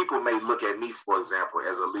people may look at me, for example,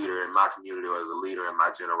 as a leader in my community or as a leader in my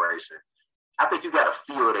generation, I think you got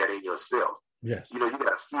to feel that in yourself. Yes. You know, you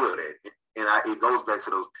got to feel that. And it goes back to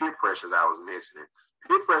those peer pressures I was mentioning.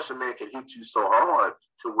 Peer pressure, man, can hit you so hard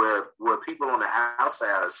to where people on the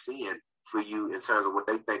outside are seeing for you in terms of what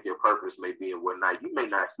they think your purpose may be and whatnot. You may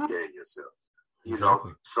not see that in yourself. You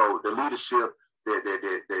know, so the leadership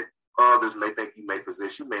that others may think you may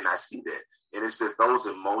possess, you may not see that. And it's just those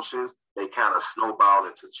emotions, they kind of snowball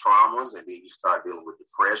into traumas, and then you start dealing with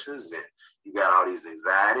depressions, and you got all these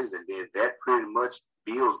anxieties, and then that pretty much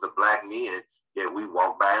builds the black men that we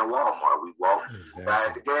walk by in Walmart, we walk by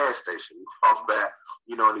at the gas station, we walk by,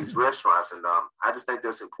 you know, in these restaurants. And I just think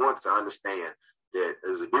that's important to understand that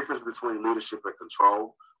there's a difference between leadership and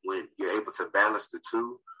control. When you're able to balance the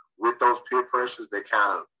two with those peer pressures, they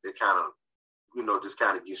kind of, you know, just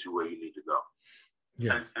kind of gets you where you need to go.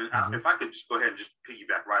 Yeah. And if I could just go ahead and just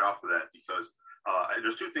piggyback right off of that, because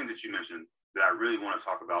there's two things that you mentioned that I really want to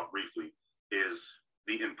talk about briefly, is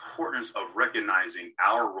the importance of recognizing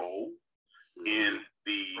our role in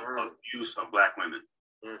the abuse of Black women.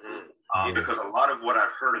 Because a lot of what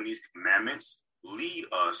I've heard in these commandments lead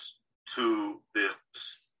us to this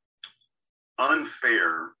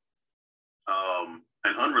unfair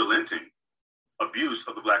and unrelenting abuse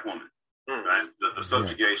of the Black woman. Right, the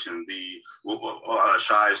subjugation, the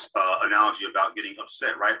Shai's analogy about getting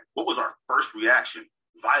upset. Right, what was our first reaction?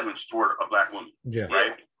 Violence toward a Black woman. Yeah.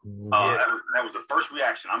 Right. That was the first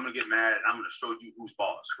reaction. I'm going to get mad and I'm going to show you who's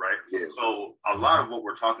boss. Right. Yeah. So a lot of what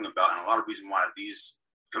we're talking about, and a lot of reason why these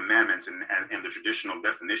commandments and the traditional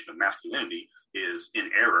definition of masculinity is in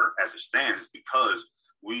error as it stands, is because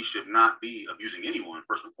we should not be abusing anyone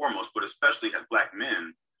first and foremost, but especially as Black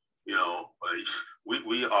men. You know,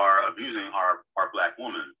 we are abusing our Black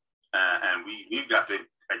woman, and we've got to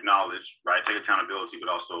acknowledge, right, take accountability, but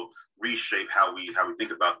also reshape how we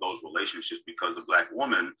think about those relationships, because the Black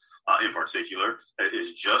woman, in particular,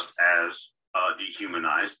 is just as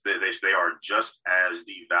dehumanized. They are just as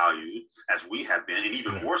devalued as we have been, and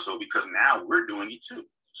even more so because now we're doing it too.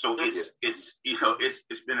 So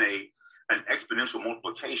it's been an exponential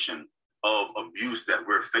multiplication of abuse that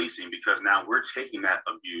we're facing, because now we're taking that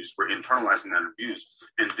abuse, we're internalizing that abuse,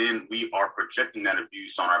 and then we are projecting that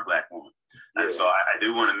abuse on our Black woman. And so I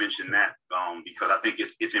do want to mention that because I think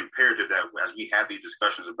it's imperative that as we have these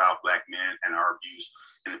discussions about Black men and our abuse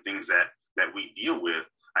and the things that we deal with,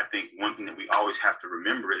 I think one thing that we always have to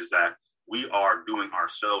remember is that we are doing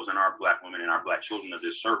ourselves and our Black women and our Black children a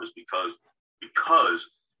disservice because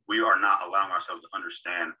we are not allowing ourselves to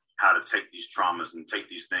understand how to take these traumas and take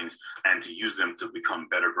these things and to use them to become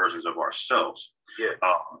better versions of ourselves. Yeah.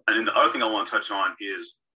 And then the other thing I want to touch on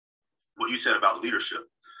is what you said about leadership.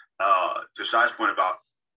 To Shai's point about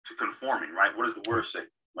to conforming, right? What does the word say?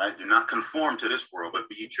 Right? Do not conform to this world, but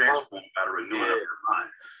be transformed by the renewing of your mind.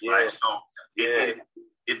 Yeah. Right? So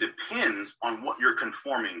it depends on what you're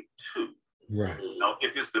conforming to. Right. You know,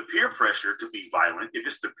 if it's the peer pressure to be violent, if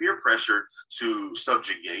it's the peer pressure to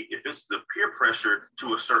subjugate, if it's the peer pressure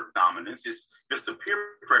to assert dominance, if it's the peer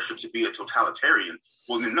pressure to be a totalitarian,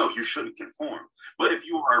 well, then no, you shouldn't conform. But if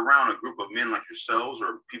you are around a group of men like yourselves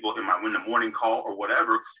or people in my morning call or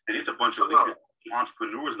whatever, and it's a bunch of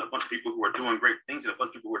entrepreneurs and a bunch of people who are doing great things and a bunch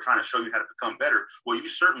of people who are trying to show you how to become better, well, you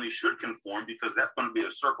certainly should conform, because that's going to be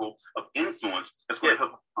a circle of influence that's going to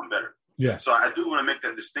help you become better. Yeah. So I do want to make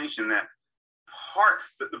that distinction that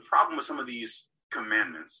the problem with some of these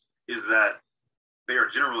commandments is that they are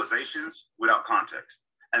generalizations without context.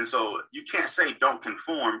 And so you can't say don't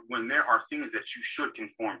conform when there are things that you should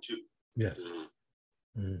conform to. Yes.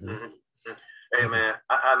 Mm-hmm. Mm-hmm. Hey, man,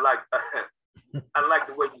 I like I like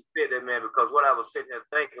the way you said that, man, because what I was sitting there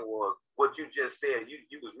thinking was what you just said.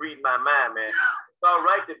 You was reading my mind, man. It's all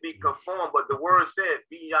right to be conformed, but the word said,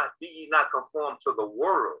 be ye not conformed to the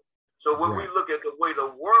world. So when we look at the way the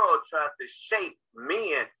world tries to shape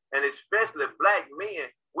men, and especially black men,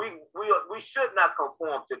 we should not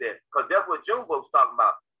conform to that, because that's what Jumbo's talking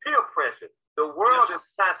about, peer pressure. The world is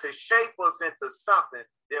trying to shape us into something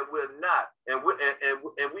that we're not, and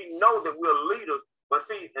we know that we're leaders. But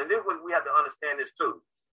see, and this we have to understand this too.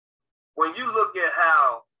 When you look at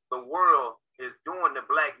how the world is doing the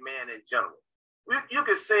black man in general, you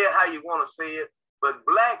can say it how you want to say it, but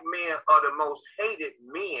black men are the most hated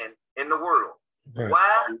men in the world. Right.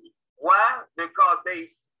 Why? Because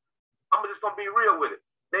I'm just going to be real with it.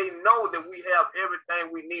 They know that we have everything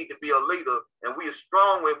we need to be a leader, and we are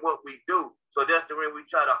strong in what we do. So that's the way we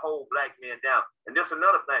try to hold black men down. And that's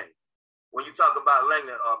another thing. When you talk about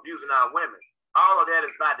abusing our women, all of that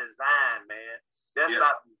is by design, man. That's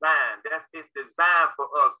by design. It's designed for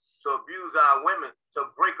us to abuse our women, to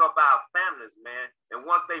break up our families, man. And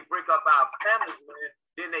once they break up our families, man,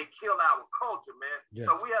 then they kill our culture, man. Yes.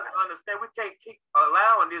 So we have to understand we can't keep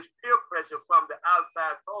allowing this peer pressure from the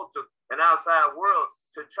outside culture and outside world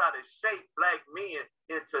to try to shape black men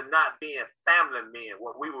into not being family men,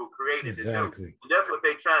 what we were created to do. And that's what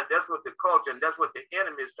they trying, that's what the culture and that's what the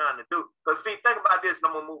enemy is trying to do. Because see, think about this,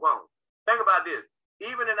 and I'm gonna move on. Think about this.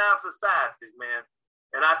 Even in our societies, man,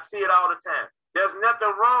 and I see it all the time, there's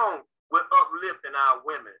nothing wrong with uplifting our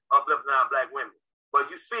women, uplifting our black women.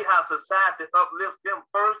 But you see how society uplifts them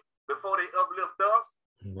first before they uplift us?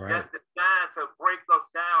 Right. That's designed to break us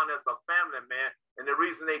down as a family, man. And the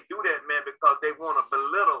reason they do that, man, because they want to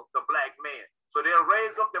belittle the black man. So they'll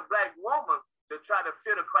raise up the black woman to try to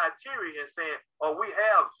fit a criteria and saying, oh, we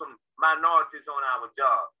have some minorities on our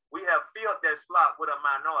job. We have filled that slot with a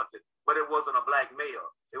minority, but it wasn't a black male.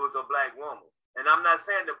 It was a black woman. And I'm not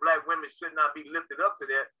saying that black women should not be lifted up to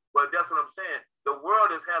that, but that's what I'm saying. The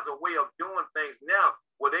world has a way of doing things now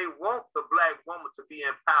where they want the black woman to be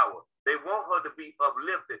in power. They want her to be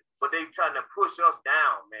uplifted, but they trying to push us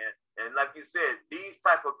down, man. And like you said, these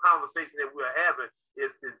type of conversations that we're having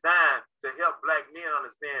is designed to help black men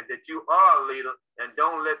understand that you are a leader and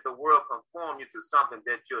don't let the world conform you to something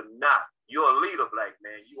that you're not. You're a leader, black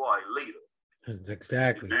man. You are a leader.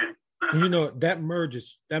 Exactly. You know, that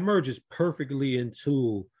merges perfectly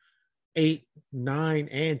into 8, 9,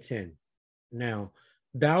 and 10. Now,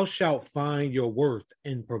 thou shalt find your worth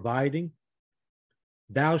in providing.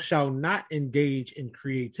 Thou shalt not engage in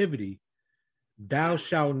creativity. Thou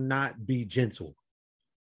shalt not be gentle.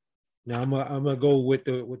 Now, I'm gonna go with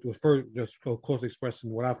the first, just of course expressing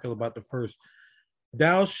what I feel about the first.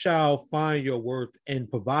 Thou shalt find your worth in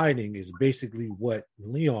providing is basically what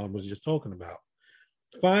Leon was just talking about.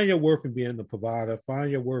 Find your worth in being a provider.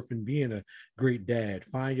 Find your worth in being a great dad.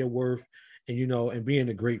 Find your worth in, and being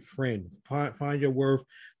a great friend. Find your worth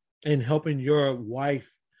in helping your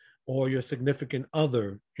wife or your significant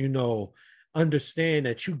other, understand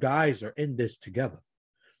that you guys are in this together.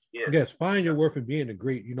 Yeah. Yes, find your worth in being a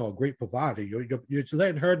great provider. You're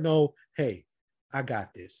letting her know, hey, I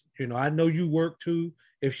got this. I know you work too.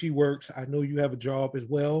 If she works, I know you have a job as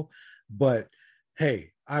well. But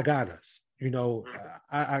hey, I got us.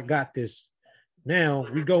 I got this. Now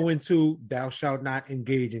we go into thou shalt not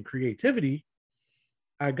engage in creativity.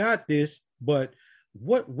 I got this, but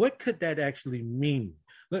what could that actually mean?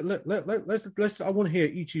 Let's I want to hear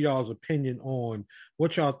each of y'all's opinion on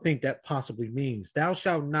what y'all think that possibly means. Thou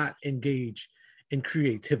shalt not engage in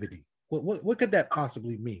creativity. What could that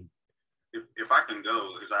possibly mean? If I can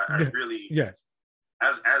go, because I really, yes,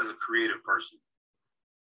 as a creative person,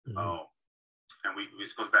 and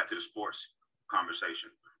this goes back to the sports conversation.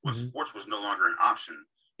 When sports was no longer an option,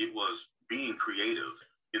 it was being creative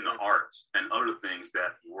in the arts and other things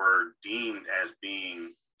that were deemed as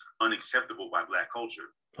being unacceptable by Black culture.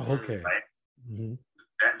 Okay. Right? Mm-hmm.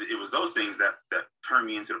 It was those things that turned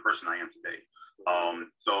me into the person I am today.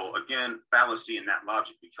 So again, fallacy in that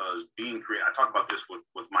logic, because being creative, I talk about this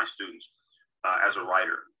with my students as a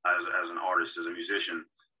writer, as an artist, as a musician.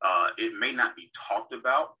 It may not be talked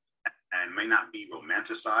about and may not be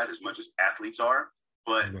romanticized as much as athletes are,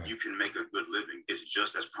 but you can make a good living. It's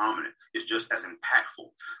just as prominent. It's just as impactful.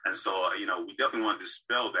 And so, we definitely want to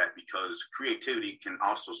dispel that, because creativity can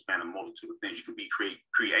also span a multitude of things. You can be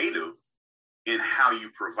creative in how you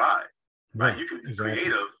provide, right? You can be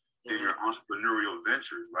creative in your entrepreneurial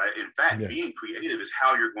ventures, right? In fact, being creative is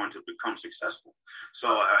how you're going to become successful. So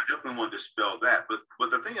I definitely want to dispel that.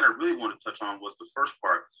 But the thing that I really want to touch on was the first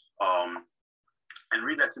part. And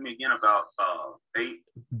read that to me again about 8.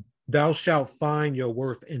 Thou shalt find your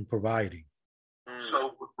worth in providing.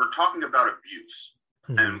 So we're talking about abuse.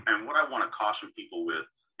 And what I want to caution people with,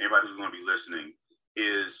 anybody who's going to be listening,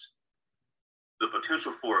 is the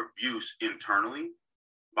potential for abuse internally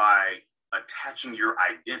by attaching your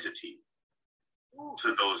identity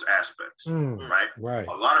to those aspects, right? Right.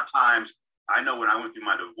 A lot of times, I know when I went through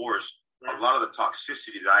my divorce, a lot of the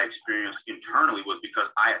toxicity that I experienced internally was because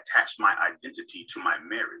I attached my identity to my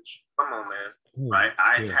marriage. Come on, man. Right?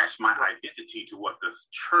 I attached my identity to what the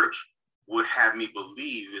church would have me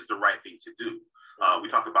believe is the right thing to do. We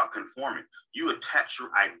talk about conforming. You attach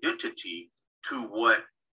your identity to what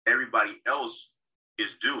everybody else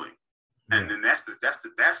is doing. And then that's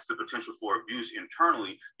the potential for abuse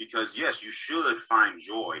internally, because yes, you should find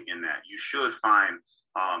joy in that. You should find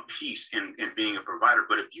peace in being a provider.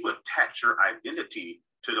 But if you attach your identity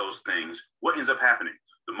to those things, what ends up happening?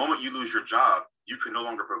 The moment you lose your job, you can no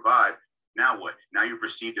longer provide. Now what? Now you're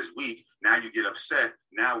perceived as weak. Now you get upset.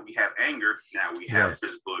 Now we have anger. Now we have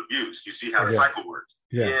physical abuse. You see how the cycle works?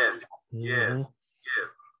 Yes, man.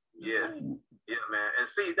 And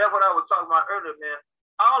see, that's what I was talking about earlier, man.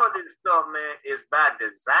 All of this stuff, man, is by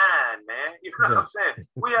design, man. You know what I'm saying?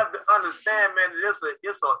 We have to understand, man, that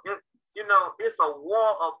it's a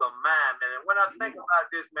war of the mind, man. And when I think about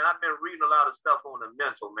this, man, I've been reading a lot of stuff on the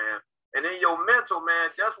mental, man. And in your mental,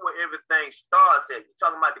 man, that's where everything starts at. You're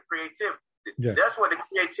talking about the creativity. That's where the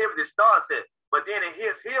creativity starts at. But then it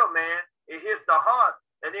hits here, man. It hits the heart,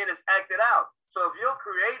 and then it's acted out. So if your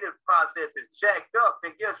creative process is jacked up,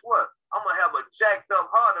 then guess what? I'm gonna have a jacked up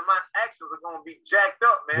heart, and my actions are gonna be jacked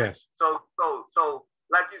up, man. Yes. So,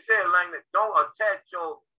 like you said, Langdon, don't attach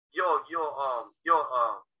your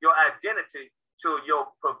identity to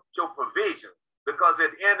your provision, because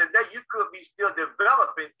at the end of the day, you could be still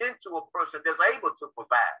developing into a person that's able to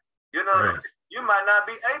provide. You know, you might not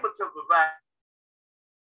be able to provide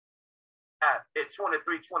at 23,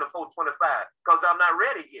 24, 25, because I'm not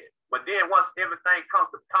ready yet. But then once everything comes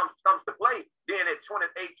to play, then at 28,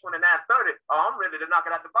 29, 30, I'm ready to knock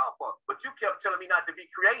it out the ballpark. But you kept telling me not to be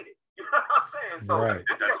creative. You know what I'm saying? So we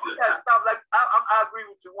got to stop. Like I agree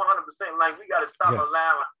with you 100%. Like we got to stop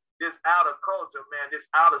allowing this outer culture, man, this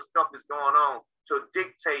outer stuff that's going on to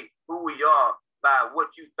dictate who we are by what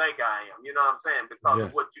you think I am. You know what I'm saying? Because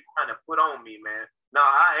of what you trying to put on me, man. Now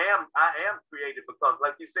I am creative because,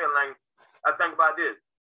 like you said, like I think about this.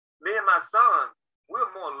 Me and my son, we're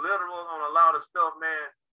more literal on a lot of stuff, man.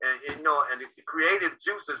 And the creative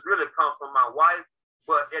juices really come from my wife.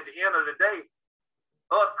 But at the end of the day,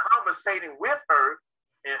 us conversating with her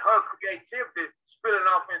and her creativity spilling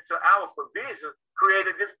off into our provision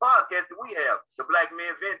created this podcast that we have, the Black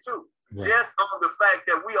Men Vent Too. Just on the fact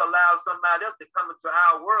that we allow somebody else to come into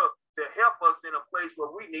our world to help us in a place where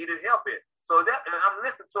we needed help in. So that, and I'm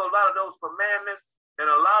listening to a lot of those commandments, and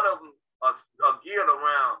a lot of them are geared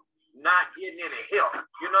around not getting any help.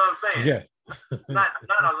 You know what I'm saying? Yeah. not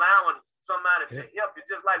allowing somebody to help you.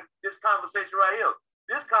 Just like this conversation right here.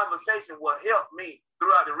 This conversation will help me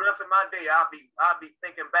throughout the rest of my day. I'll be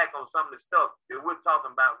thinking back on some of the stuff that we're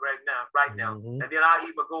talking about right now. And then I'll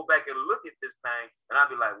even go back and look at this thing, and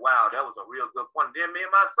I'll be like, wow, that was a real good point. And then me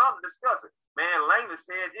and my son discuss it. Man, Langdon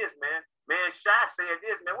said this, man. Man, Shy said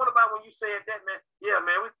this, man. What about when you said that, man? Yeah,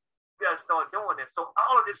 man, we got to start doing that. So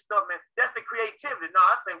all of this stuff, man, that's the creativity. No,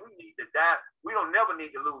 I think we need to die. We don't never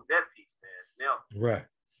need to lose that piece, man. Never. Right.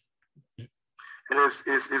 And it's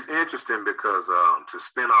interesting because to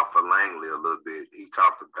spin off of Langley a little bit, he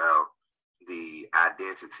talked about the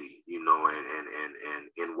identity, and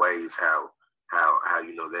in ways how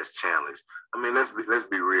that's challenged. I mean, let's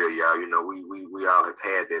be real, y'all. We all have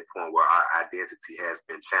had that point where our identity has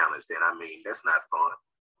been challenged, and I mean that's not fun.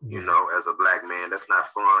 As a Black man, that's not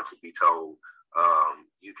fun to be told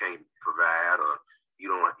you can't provide, or you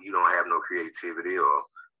don't have no creativity, or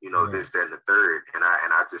this, that, and the third. And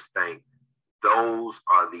I just think those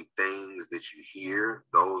are the things that you hear.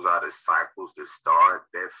 Those are the cycles that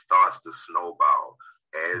starts to snowball.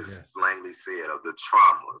 as Langley said, of the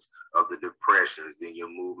traumas, of the depressions. Then you're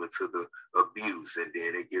moving to the abuse, and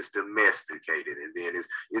then it gets domesticated, and then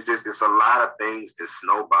it's a lot of things that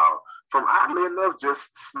snowball from, oddly enough,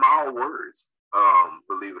 just small words.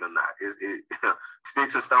 Believe it or not,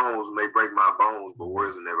 sticks and stones may break my bones, but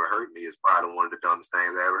words will never hurt me. It's probably one of the dumbest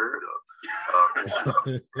things I ever heard of.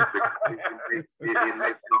 It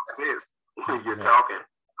makes no sense when you're talking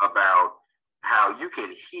about how you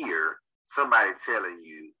can hear somebody telling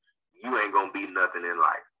you ain't gonna be nothing in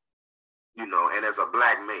life, and as a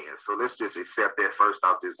black man, so let's just accept that first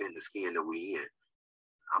off, just in the skin that we in.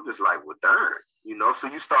 I'm just like, well, darn, so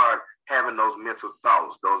you start having those mental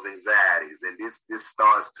thoughts, those anxieties, and this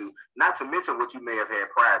starts to, not to mention what you may have had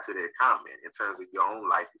prior to that comment in terms of your own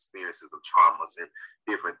life experiences of traumas and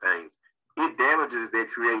different things. It damages their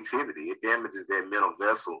creativity. It damages their mental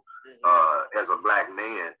vessel as a black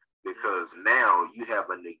man, because now you have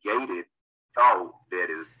a negated thought that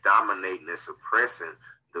is dominating and suppressing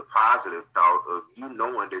the positive thought of you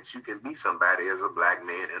knowing that you can be somebody as a black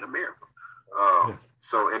man in America.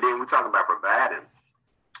 So, and then we talk about providing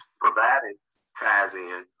ties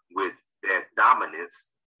in with that dominance,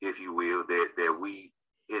 if you will, that we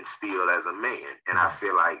instill as a man. And I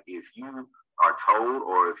feel like if you are told,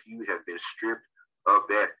 or if you have been stripped of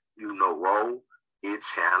that, role, it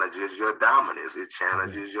challenges your dominance. It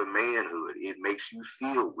challenges your manhood. It makes you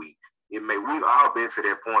feel weak. We've all been to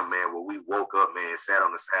that point, man, where we woke up, man, sat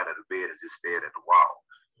on the side of the bed and just stared at the wall,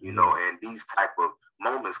 and these type of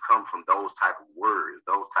moments come from those type of words,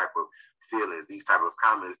 those type of feelings, these type of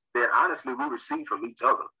comments that honestly we receive from each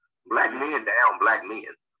other. Black men down black men.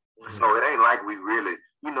 So it ain't like we really,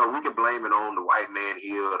 we can blame it on the white man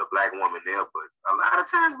here or the black woman there, but a lot of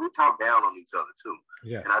times we talk down on each other too.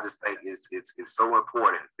 Yeah. And I just think it's so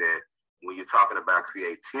important that when you're talking about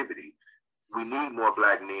creativity, we need more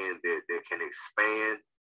black men that can expand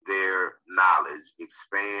their knowledge,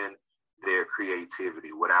 expand their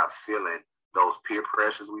creativity without feeling those peer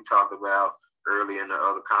pressures we talked about early in the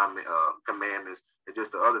other commandments, and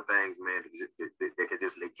just the other things, man, that can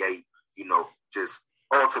just negate, just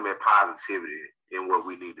ultimate positivity in what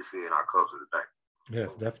we need to see in our culture today.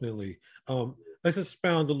 Yes, definitely. Let's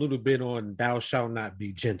expound a little bit on "Thou shalt not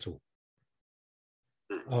be gentle."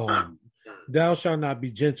 Thou shalt not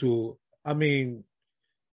be gentle. I mean,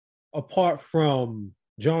 apart from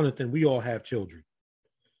Jonathan, we all have children.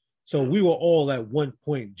 So we were all at one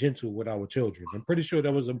point gentle with our children. I'm pretty sure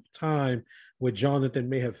there was a time where Jonathan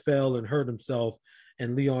may have fell and hurt himself,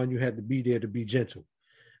 and Leon, you had to be there to be gentle.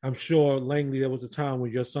 I'm sure, Langley, there was a time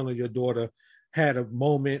when your son or your daughter had a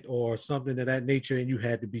moment or something of that nature, and you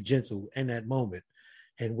had to be gentle in that moment.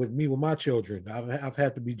 And with me, with my children, I've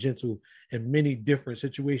had to be gentle in many different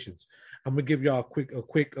situations. I'm gonna give y'all a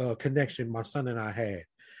quick connection my son and I had,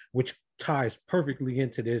 which ties perfectly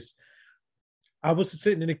into this. I was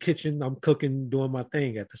sitting in the kitchen, I'm cooking, doing my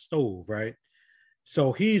thing at the stove, right?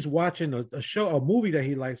 So he's watching a movie that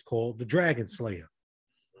he likes called The Dragon Slayer.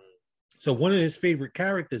 So one of his favorite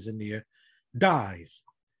characters in there dies.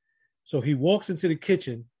 So he walks into the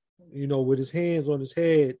kitchen, with his hands on his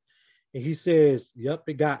head, and he says, "Yep,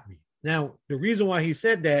 it got me." Now, the reason why he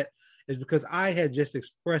said that is because I had just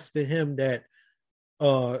expressed to him that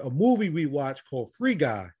a movie we watched called Free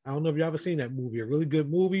Guy. I don't know if you ever seen that movie, a really good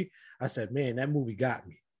movie. I said, man, that movie got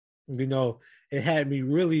me. It had me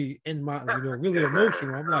really in my, really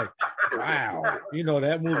emotional. I'm like, wow,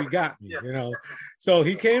 that movie got me, So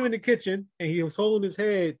he came in the kitchen and he was holding his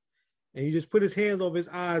head and he just put his hands over his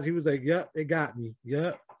eyes. He was like, yep, it got me.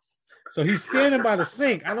 Yep. So he's standing by the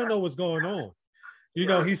sink. I don't know what's going on.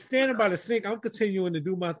 He's standing by the sink. I'm continuing to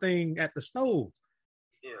do my thing at the stove.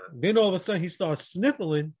 Yeah. Then all of a sudden he starts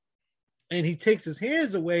sniffling and he takes his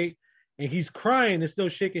hands away and he's crying and still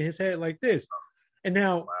shaking his head like this. And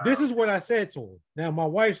now This is what I said to him. Now my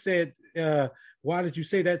wife said, why did you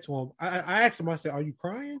say that to him? I asked him, I said, are you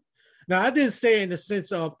crying? Now I didn't say in the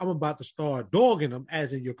sense of I'm about to start dogging him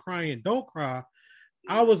as in you're crying, don't cry.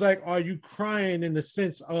 I was like, are you crying in the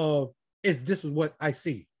sense of this is what I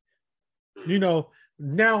see?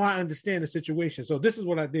 Now I understand the situation. So this is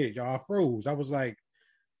what I did, y'all. I froze. I was like,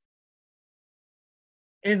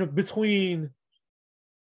 in between,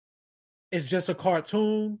 it's just a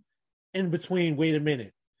cartoon. In between, wait a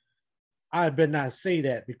minute. I better not say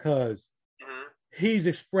that because he's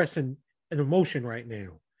expressing an emotion right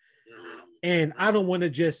now. And I don't want to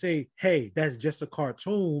just say, hey, that's just a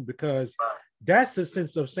cartoon, because that's the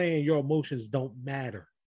sense of saying your emotions don't matter.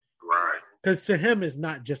 Right. Because to him, it's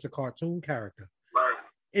not just a cartoon character. Right.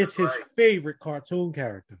 It's his favorite cartoon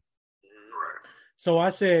character. Right. So I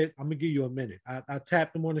said, I'm going to give you a minute. I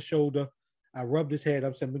tapped him on the shoulder. I rubbed his head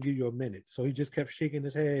up, said, I'm going to give you a minute. So he just kept shaking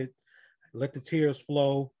his head, let the tears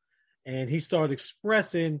flow. And he started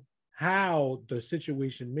expressing how the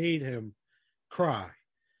situation made him cry.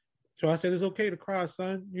 So I said, it's okay to cry,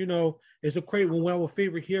 son. You know, it's okay when our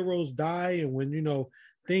favorite heroes die and when, you know,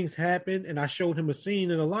 things happen. And I showed him a scene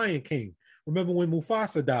in The Lion King. Remember when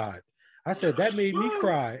Mufasa died? I said, that made me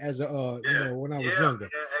cry as a, you know, when I was younger.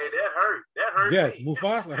 Hey, that hurt. That hurt. Yes, me.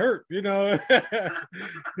 Mufasa hurt, you know.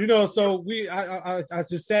 You know, so I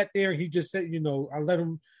just sat there and he just said, you know, I let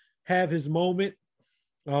him have his moment.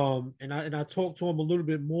 And I talked to him a little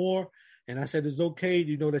bit more. And I said, it's okay,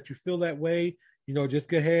 you know, that you feel that way. You know, just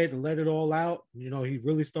go ahead and let it all out. You know, he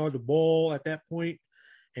really started to bawl at that point.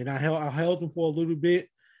 And I held him for a little bit.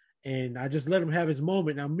 And I just let him have his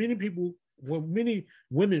moment. Now, many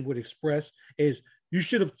women would express is you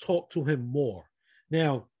should have talked to him more.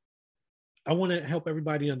 Now, I want to help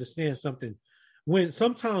everybody understand something.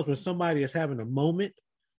 Sometimes when somebody is having a moment,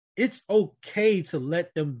 it's okay to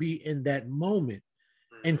let them be in that moment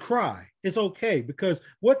and cry. It's okay because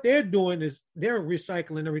what they're doing is they're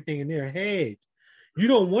recycling everything in their head. You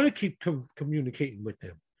don't want to keep communicating with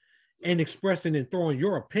them and expressing and throwing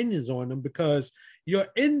your opinions on them because you're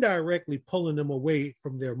indirectly pulling them away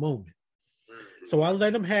from their moment. So I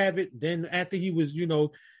let him have it. Then after he was, you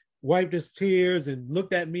know, wiped his tears and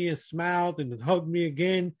looked at me and smiled and hugged me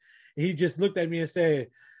again, he just looked at me and said,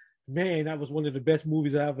 man, that was one of the best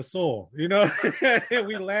movies I ever saw, you know. And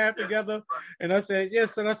we laughed together. And I said,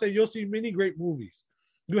 yes. And I said, you'll see many great movies.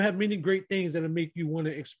 You'll have many great things that'll make you want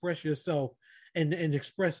to express yourself and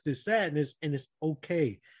express this sadness. And it's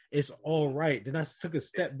okay. It's all right. Then I took a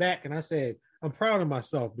step back and I said, I'm proud of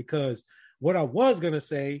myself because what I was going to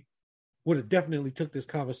say would have definitely took this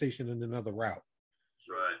conversation in another route.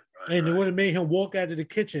 Right. And it would have made him walk out of the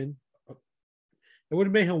kitchen. It would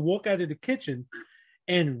have made him walk out of the kitchen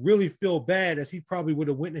and really feel bad as he probably would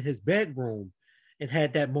have went in his bedroom and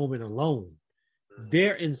had that moment alone.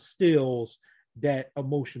 There instills that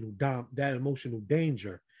emotional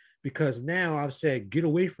danger because now I've said, get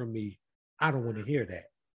away from me. I don't want to hear that.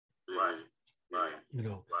 Right. You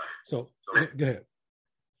know, so go ahead.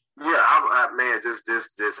 Yeah, man, just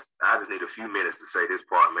I just need a few minutes to say this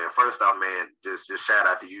part, man. First off, man, just shout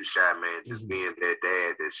out to you, Shy, man, just being that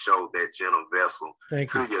dad that showed that gentle vessel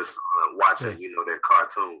to your son watching, you know, that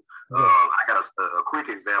cartoon. I got a quick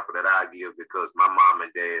example that I give because my mom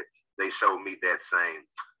and dad, they showed me that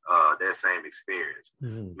same experience,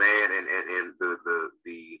 man. And the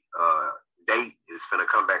date is finna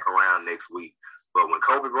come back around next week. But when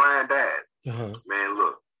Kobe Bryant died, man,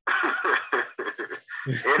 look.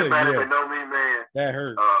 Anybody that know me, man, that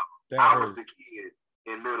hurt. I was the kid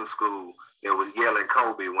in middle school that was yelling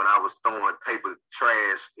Kobe when I was throwing paper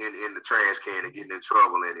trash in the trash can and getting in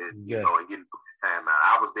trouble and you know and getting time out.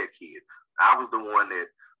 I was that kid. I was the one that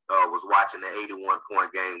was watching the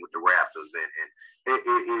 81-point game with the Raptors, and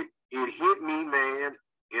it hit me, man,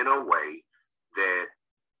 in a way that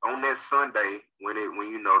on that Sunday when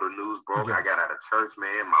you know the news broke, I got out of church,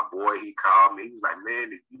 man. My boy, he called me. He was like, man,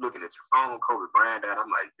 you looking at your phone, Kobe Bryant? I'm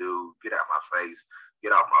like, dude, get out my face,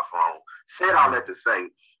 get off my phone. Said all that to say,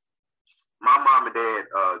 my mom and dad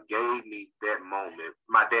gave me that moment.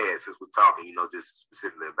 My dad, since we're talking, you know, just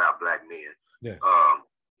specifically about black men,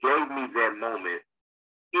 gave me that moment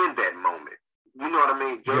in that moment. You know what I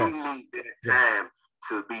mean? Gave me that time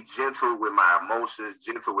to be gentle with my emotions,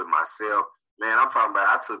 gentle with myself. Man, I'm talking about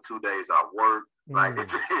I took 2 days off work. Like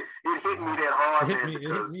it hit me that hard, man,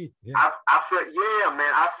 because I felt,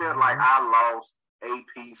 man, I felt like I lost a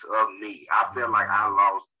piece of me. I felt like I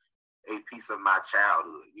lost a piece of my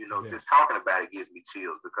childhood. You know, just talking about it gives me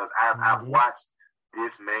chills because I've watched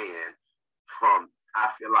this man from, I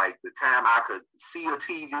feel like the time I could see a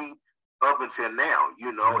TV up until now,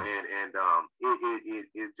 you know, and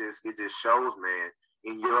it just shows, man,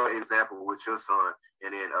 in your example with your son,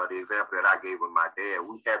 and then the example that I gave with my dad,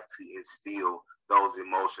 we have to instill those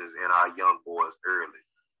emotions in our young boys early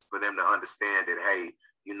for them to understand that, hey,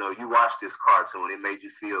 you know, you watched this cartoon, it made you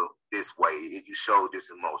feel this way, you showed this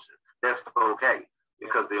emotion. That's okay,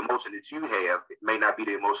 because the emotion that you have may not be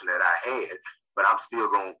the emotion that I had, but I'm still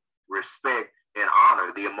going to respect and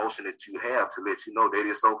honor the emotion that you have to let you know that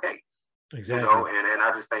it's okay. Exactly. You know, and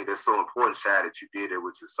I just think that's so important, Shai, that you did it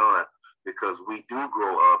with your son, because we do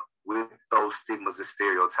grow up with those stigmas and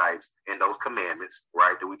stereotypes and those commandments,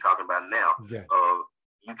 right, that we're talking about now.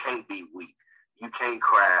 You can't be weak. You can't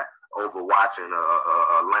cry over watching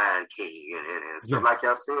a Lion King and stuff like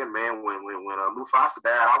y'all said, man. When Mufasa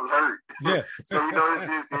died, I was hurt. Yeah. So you know,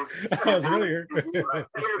 it's I was really hurt. Man,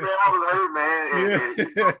 I was hurt, man.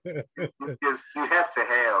 And you have to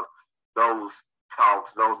have those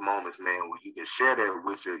talks, those moments, man, where you can share that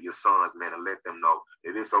with your sons, man, and let them know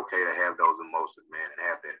that it's okay to have those emotions, man, and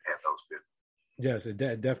have those feelings. Yes, it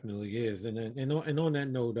definitely is. And on that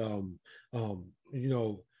note, you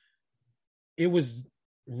know, it was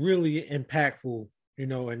really impactful, you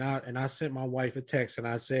know, and I sent my wife a text and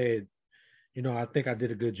I said, you know, I think I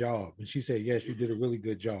did a good job. And she said, yes, you did a really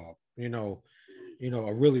good job. You know,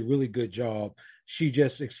 a really, really good job. She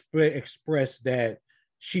just expressed that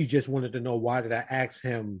she just wanted to know, why did I ask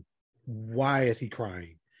him, why is he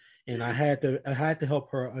crying? And I had to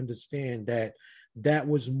help her understand that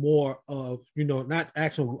was more of, you know, not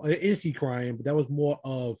asking, is he crying? But that was more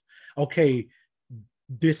of, okay,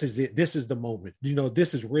 this is it. This is the moment. You know,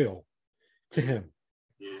 this is real to him.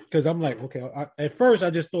 Because I'm like, okay, at first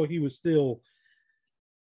I just thought he was still,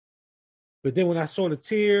 but then when I saw the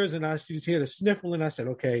tears and I could hear the sniffling, I said,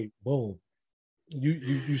 okay, boom,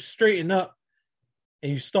 you straighten up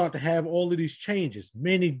and you start to have all of these changes.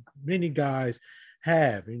 Many guys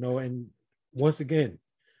have, you know, and once again,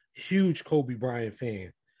 huge Kobe Bryant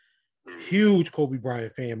fan.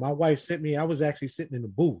 My wife sent me, I was actually sitting in the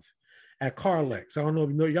booth at Carlex. I don't know if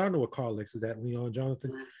you know, y'all know what Carlex is at, Leon,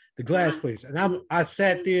 Jonathan, the glass place. And I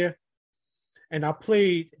sat there and I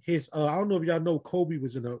played his, I don't know if y'all know, Kobe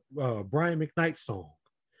was in a Brian McKnight song.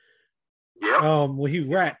 Yeah. When he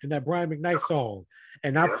rapped in that Brian McKnight song.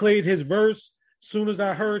 And I played his verse. Soon as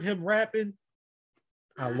I heard him rapping,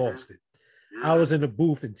 I lost it. I was in the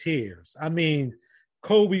booth in tears. I mean,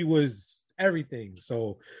 Kobe was everything.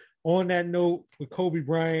 So on that note, with Kobe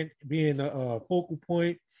Bryant being a focal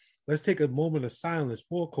point, let's take a moment of silence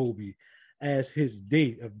for Kobe as his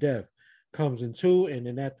date of death comes into. And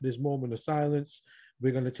then after this moment of silence,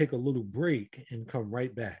 we're going to take a little break and come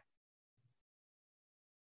right back.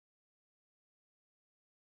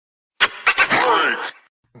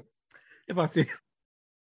 If I see...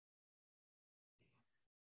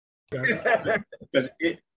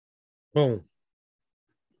 Boom.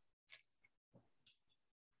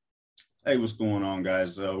 Hey, what's going on,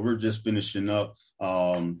 guys? We're just finishing up.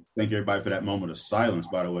 Thank everybody for that moment of silence,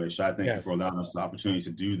 by the way. Shai, thank you for allowing us the opportunity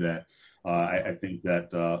to do that. I think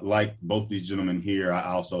that, like both these gentlemen here, I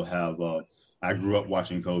also have, I grew up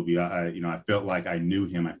watching Kobe. I felt like I knew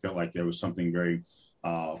him. I felt like there was something very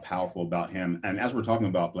powerful about him. And as we're talking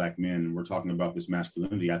about black men, and we're talking about this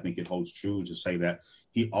masculinity, I think it holds true to say that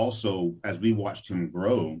he also, as we watched him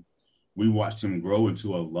grow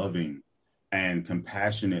into a loving and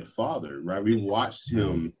compassionate father, right? We watched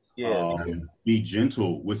him be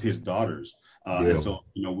gentle with his daughters. And so,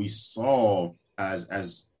 you know, we saw as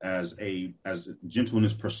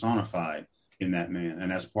gentleness personified in that man.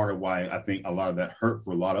 And that's part of why I think a lot of that hurt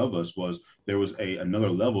for a lot of us was there was another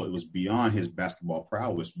level. It was beyond his basketball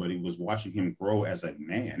prowess, but it was watching him grow as a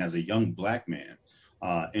man, as a young black man,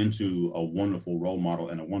 into a wonderful role model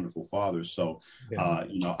and a wonderful father. So,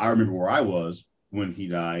 you know, I remember where I was when he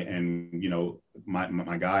died, and, you know,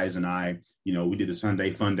 my guys and I, you know, we did the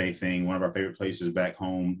Sunday Fun Day thing, one of our favorite places back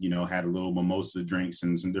home, you know, had a little mimosa drinks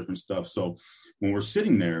and some different stuff. So when we're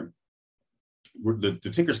sitting there, the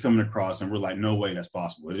ticker's coming across and we're like, no way that's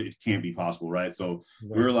possible. It can't be possible, right? So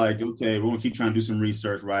we're like, okay, we're gonna keep trying to do some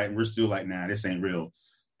research, right? And we're still like, nah, this ain't real.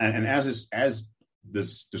 And as the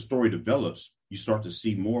story develops, you start to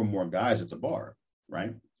see more and more guys at the bar,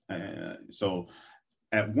 right? So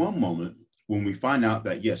at one moment, when we find out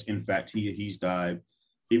that, yes, in fact, he's died,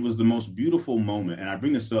 it was the most beautiful moment. And I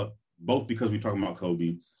bring this up both because we're talking about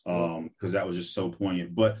Kobe, because that was just so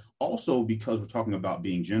poignant, but also because we're talking about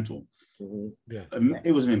being gentle.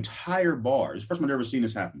 It was an entire bar. It's the first time I've ever seen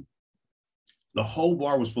this happen. The whole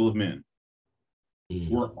bar was full of men.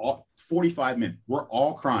 We're all 45 men. We're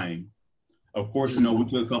all crying. Of course, you know, we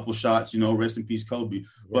took a couple shots, you know, rest in peace, Kobe,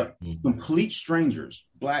 but complete strangers,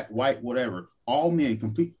 black, white, whatever, all men,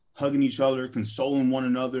 complete, hugging each other, consoling one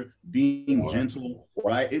another, being gentle,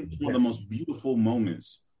 right? It was one of the most beautiful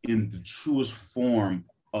moments in the truest form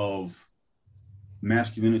of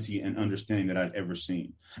masculinity and understanding that I'd ever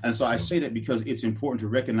seen. And so I say that because it's important to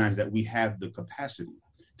recognize that we have the capacity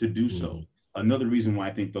to do so. Another reason why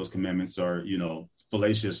I think those commandments are, you know,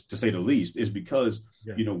 fallacious, to say the least, is because,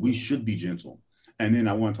 you know, we should be gentle. And then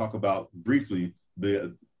I want to talk about briefly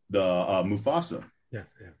the Mufasa. Yes.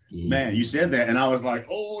 Man, you said that, and I was like,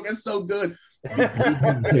 oh, that's so good.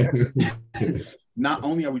 Not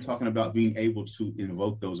only are we talking about being able to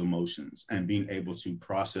invoke those emotions and being able to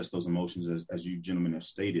process those emotions, as you gentlemen have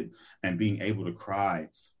stated, and being able to cry,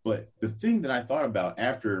 but the thing that I thought about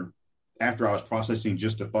after I was processing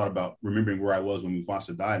just the thought about remembering where I was when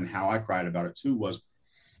Mufasa died and how I cried about it too, was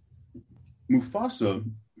Mufasa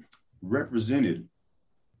represented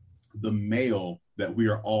the male that we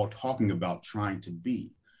are all talking about trying to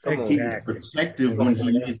be. Exactly. He was protective when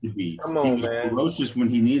he needed to be. He was ferocious when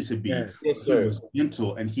he needed to be. Yes. He was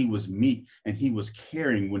gentle and he was meek and he was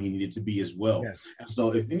caring when he needed to be as well. Yes. And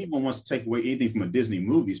so if anyone wants to take away anything from a Disney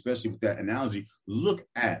movie, especially with that analogy, look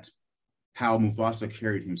at how Mufasa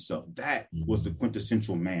carried himself. That was the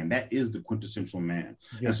quintessential man. That is the quintessential man.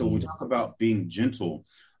 Yes. And so when we talk about being gentle,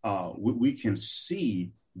 we can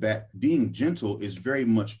see that being gentle is very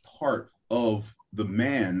much part of the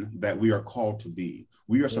man that we are called to be.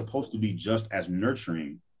 We are supposed to be just as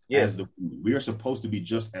nurturing as the queen. We are supposed to be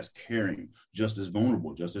just as caring, just as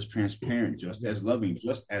vulnerable, just as transparent, just as loving,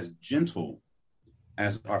 just as gentle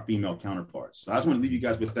as our female counterparts. So I just want to leave you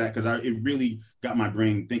guys with that because it really got my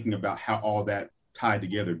brain thinking about how all that tied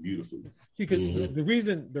together beautifully. See, because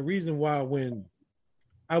the reason why when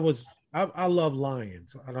I love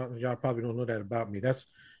lions. Y'all probably don't know that about me.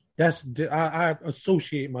 I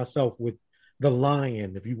associate myself with the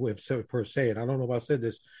lion, if you would per se. And I don't know if I said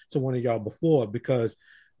this to one of y'all before, because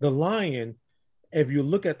the lion, if you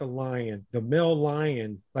look at the lion, the male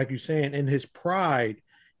lion, like you're saying, in his pride,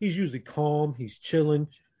 he's usually calm, he's chilling,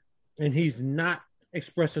 and he's not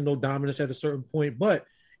expressing no dominance at a certain point. But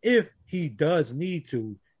if he does need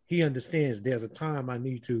to, he understands there's a time I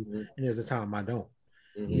need to, and there's a time I don't.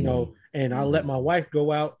 You know, and I let my wife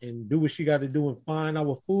go out and do what she got to do and find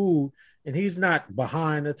our food. And he's not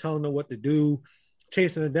behind her telling her what to do,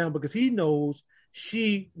 chasing her down, because he knows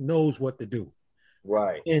she knows what to do.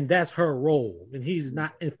 Right. And that's her role. And he's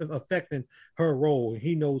not affecting her role. And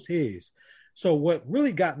he knows his. So what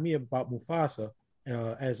really got me about Mufasa,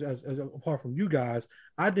 as apart from you guys,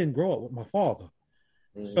 I didn't grow up with my father.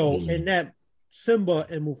 So in that Simba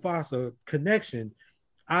and Mufasa connection,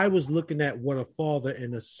 I was looking at what a father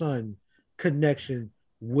and a son connection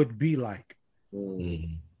would be like.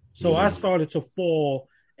 So I started to fall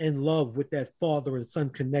in love with that father and son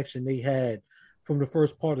connection they had from the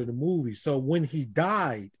first part of the movie. So when he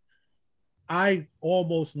died, I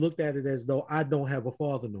almost looked at it as though I don't have a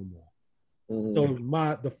father no more. So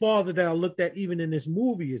the father that I looked at even in this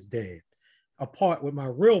movie is dead, apart with my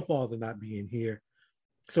real father not being here.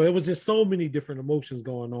 So it was just so many different emotions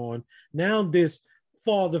going on. Now this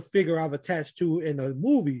father figure I've attached to in the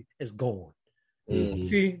movie is gone.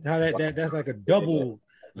 See how that's like a double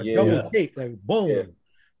take, like boom.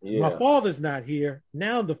 My father's not here.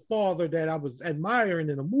 Now the father that I was admiring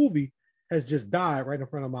in the movie has just died right in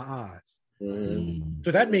front of my eyes.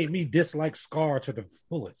 So that made me dislike Scar to the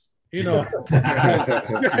fullest. You know,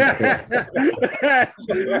 yeah,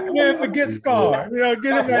 forget Scar. You know,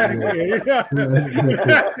 get him out of here. You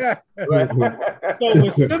know? So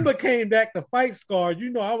when Simba came back to fight Scar, you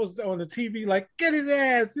know, I was on the TV like, get his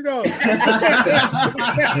ass. You know, he can't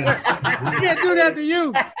do that to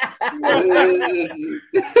you.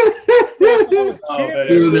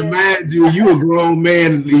 It would remind you a grown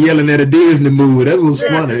man yelling at a Disney movie. That's what's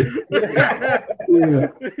funny.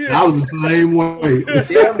 I was the same way.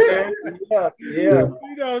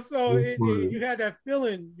 You know, so you had that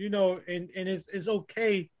feeling, you know, and it's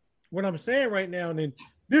okay what I'm saying right now. And then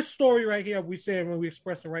this story right here, we say when we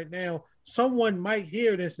express it right now, someone might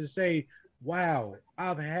hear this and say, wow,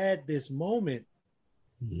 I've had this moment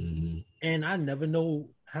and I never know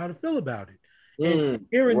how to feel about it. And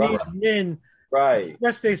hearing these men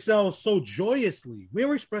express themselves so joyously.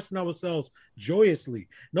 We're expressing ourselves joyously.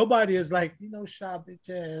 Nobody is like, you know, shy bitch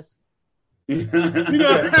ass. You know,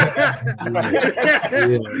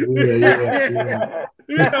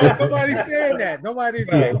 you know, nobody's saying that. Nobody's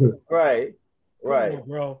right, oh,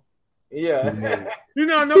 bro. Yeah. You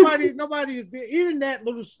know, nobody is there. Even that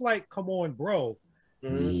little slight, come on, bro.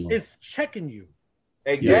 It's checking you.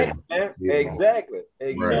 Exactly, man. Exactly.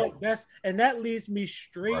 You know, that leads me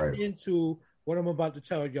straight into what I'm about to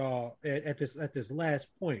tell y'all at this last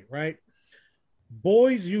point, right?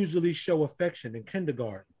 Boys usually show affection in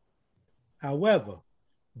kindergarten. However,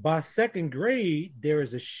 by second grade, there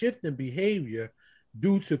is a shift in behavior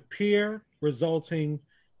due to peer resulting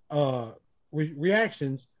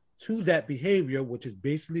reactions to that behavior, which is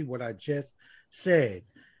basically what I just said.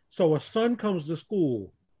 So a son comes to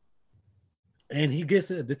school and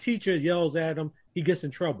the teacher yells at him, he gets in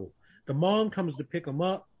trouble. The mom comes to pick him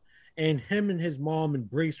up, and him and his mom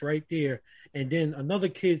embrace right there. And then another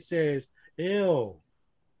kid says, ew.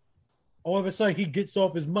 All of a sudden, he gets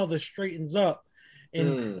off his mother, straightens up,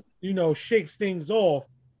 and, you know, shakes things off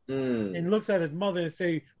and looks at his mother and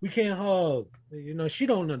say, we can't hug. You know, she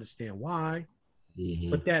don't understand why.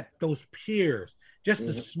 But those peers, just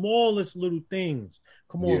the smallest little things.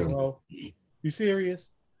 Come on, bro. You serious?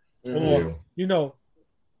 Or, you know,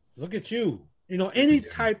 look at you. You know, any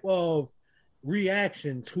type of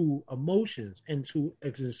reaction to emotions and to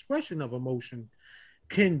expression of emotion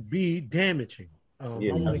can be damaging. I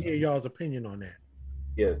want to hear y'all's opinion on that.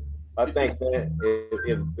 Yes, I think that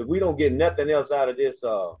if we don't get nothing else out of this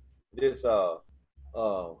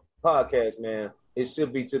podcast, man, it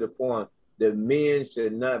should be to the point that men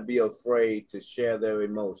should not be afraid to share their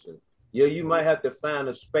emotions. Yeah, you might have to find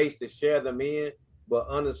a space to share them in, but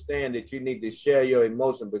understand that you need to share your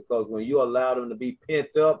emotion, because when you allow them to be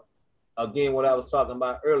pent up, again, what I was talking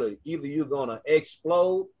about earlier, either you're going to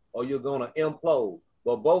explode or you're going to implode.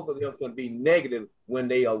 But both of them can be negative when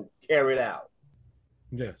they are carried out.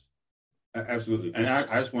 Yes. Absolutely. And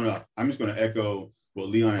I'm just going to echo what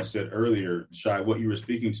Leon had said earlier, Shai, what you were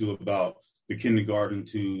speaking to about the kindergarten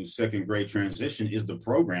to second grade transition is the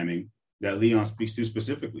programming that Leon speaks to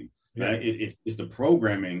specifically. Yeah. It's the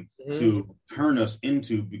programming to turn us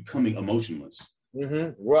into becoming emotionless.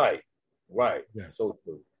 Right. Yeah. So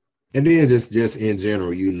true. And then just in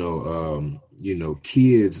general,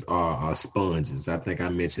 kids are sponges. I think I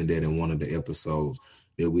mentioned that in one of the episodes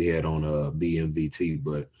that we had on BMVT,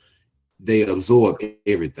 but they absorb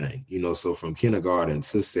everything, so from kindergarten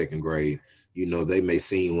to second grade, they may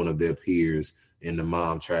see one of their peers and the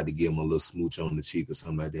mom tried to give them a little smooch on the cheek or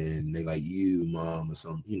something like that, and they like, you mom, or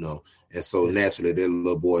something, and so naturally that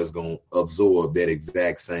little boy is going to absorb that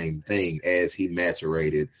exact same thing as he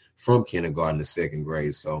maturated from kindergarten to second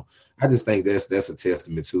grade. So I just think that's a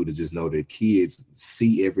testament to just know that kids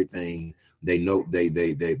see everything, they know,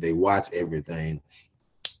 they watch everything,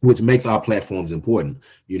 which makes our platforms important,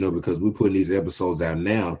 because we're putting these episodes out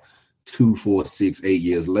now, 2, 4, 6, 8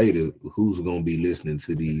 years later, who's going to be listening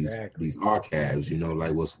to these archives,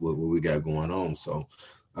 like what we got going on. So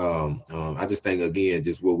I just think, again,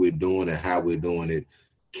 just what we're doing and how we're doing it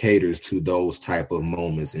caters to those type of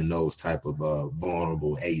moments and those type of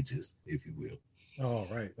vulnerable ages, if you will. All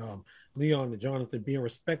right. Leon and Jonathan, being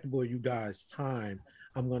respectable of you guys' time,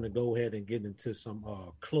 I'm going to go ahead and get into some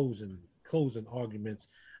closing arguments.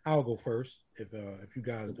 I'll go first if you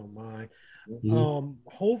guys don't mind.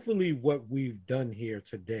 Hopefully what we've done here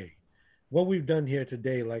today,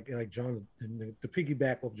 like Jonathan, the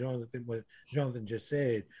piggyback of Jonathan, what Jonathan just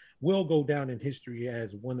said, will go down in history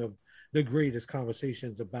as one of the greatest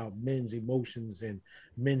conversations about men's emotions and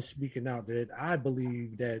men speaking out that I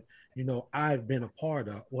believe that, I've been a part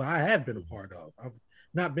of. Well, I have been a part of. I've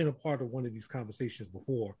not been a part of one of these conversations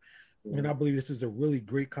before. And I believe this is a really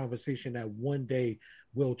great conversation that one day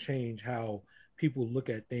will change how people look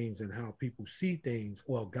at things and how people see things.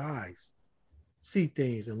 Well, guys see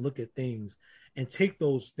things and look at things and take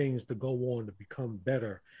those things to go on to become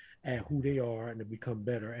better at who they are and to become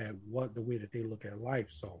better at the way that they look at life.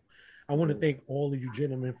 So I want to thank all of you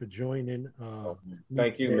gentlemen for joining.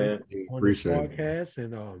 Thank you, man. On this podcast.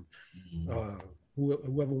 And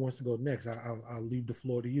whoever wants to go next, I'll leave the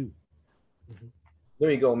floor to you. Let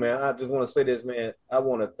me go, man. I just want to say this, man. I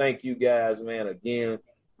want to thank you guys, man. Again,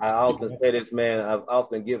 I often say this, man. I've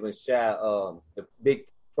often given Shai the big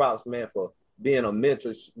props, man, for being a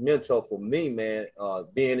mentor for me, man.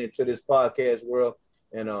 Being into this podcast world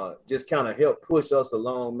and just kind of help push us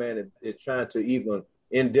along, man. And trying to even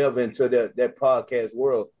endeavor into that podcast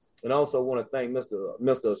world. And also want to thank Mr.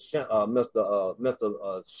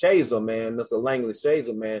 Shazer, man, Mr. Langley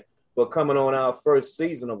Shazer, man, for coming on our first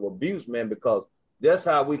season of Abuse, man, because that's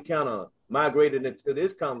how we kind of migrated into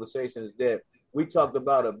this conversation, is that we talked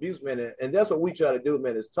about abuse, man. And that's what we try to do,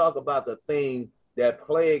 man, is talk about the thing that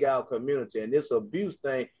plague our community. And this abuse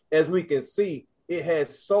thing, as we can see, it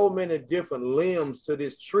has so many different limbs to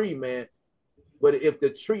this tree, man. But if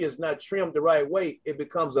the tree is not trimmed the right way, it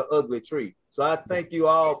becomes an ugly tree. So I thank you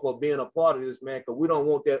all for being a part of this, man, because we don't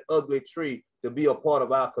want that ugly tree to be a part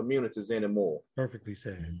of our communities anymore. Perfectly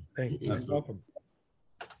said. Thank you. You're welcome.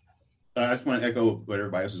 I just want to echo what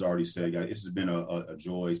everybody else has already said. Guys, this has been a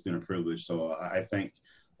joy. It's been a privilege. So I thank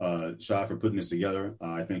Shai for putting this together.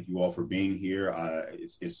 I thank you all for being here.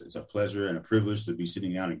 It's a pleasure and a privilege to be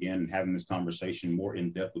sitting down again and having this conversation more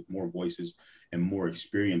in depth with more voices and more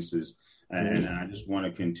experiences. And I just want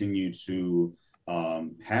to continue to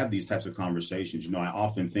have these types of conversations. I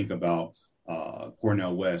often think about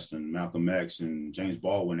Cornel West and Malcolm X and James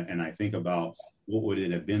Baldwin, and I think about what would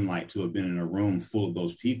it have been like to have been in a room full of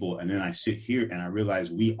those people. And then I sit here and I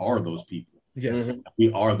realize we are those people. Yeah.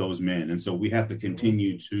 We are those men. And so we have to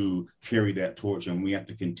continue to carry that torch, and we have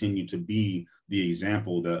to continue to be the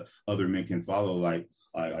example that other men can follow. Like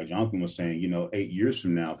Jonathan was saying, 8 years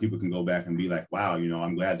from now, people can go back and be like, wow,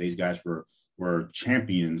 I'm glad these guys were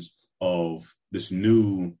champions of this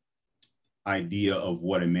new idea of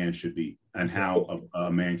what a man should be and how a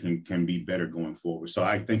man can be better going forward. So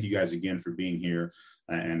I thank you guys again for being here.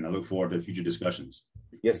 And I look forward to future discussions.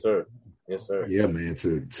 Yes, sir. Yes, sir. Yeah, man.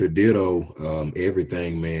 To ditto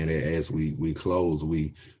everything, man. As we close,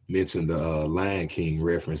 we mentioned the Lion King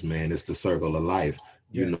reference, man. It's the circle of life.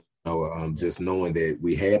 Yes. Just knowing that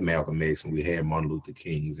we had Malcolm X and we had Martin Luther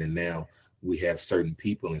Kings, and now we have certain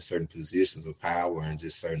people in certain positions of power and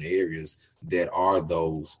just certain areas that are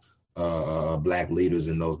those Black leaders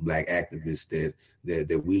and those Black activists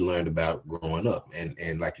that we learned about growing up.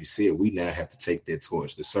 And like you said, we now have to take that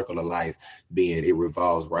torch. The circle of life being it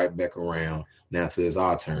revolves right back around now to it's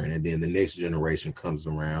our turn. And then the next generation comes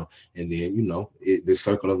around. And then, the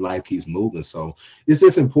circle of life keeps moving. So it's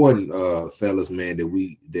just important, fellas, man,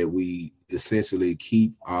 that we essentially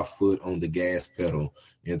keep our foot on the gas pedal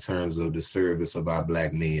in terms of the service of our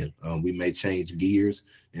Black men. We may change gears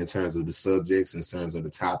in terms of the subjects, in terms of the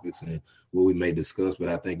topics and what we may discuss, but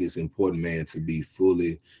I think it's important, man, to be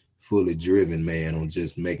fully driven, man, on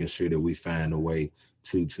just making sure that we find a way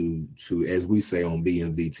to as we say on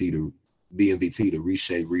BMVT, to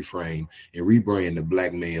reshape, reframe, and rebrand the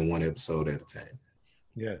Black man one episode at a time.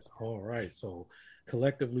 Yes. All right. So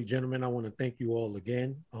collectively, gentlemen, I want to thank you all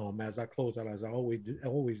again. As I close out, as I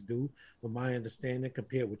always do, with my understanding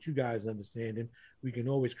compared with you guys' understanding, we can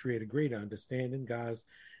always create a greater understanding, guys.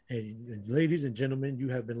 And ladies and gentlemen, you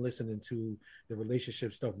have been listening to the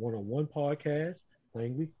Relationship Stuff 101 podcast.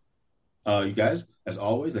 Langley. You guys, as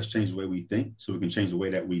always, let's change the way we think so we can change the way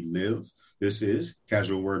that we live. This is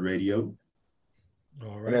Casual Word Radio.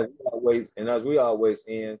 All right. And as we always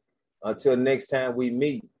end, until next time we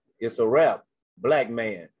meet, it's a wrap. Black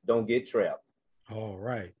man, don't get trapped. All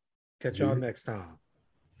right. Catch y'all next time.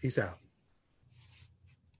 Peace out.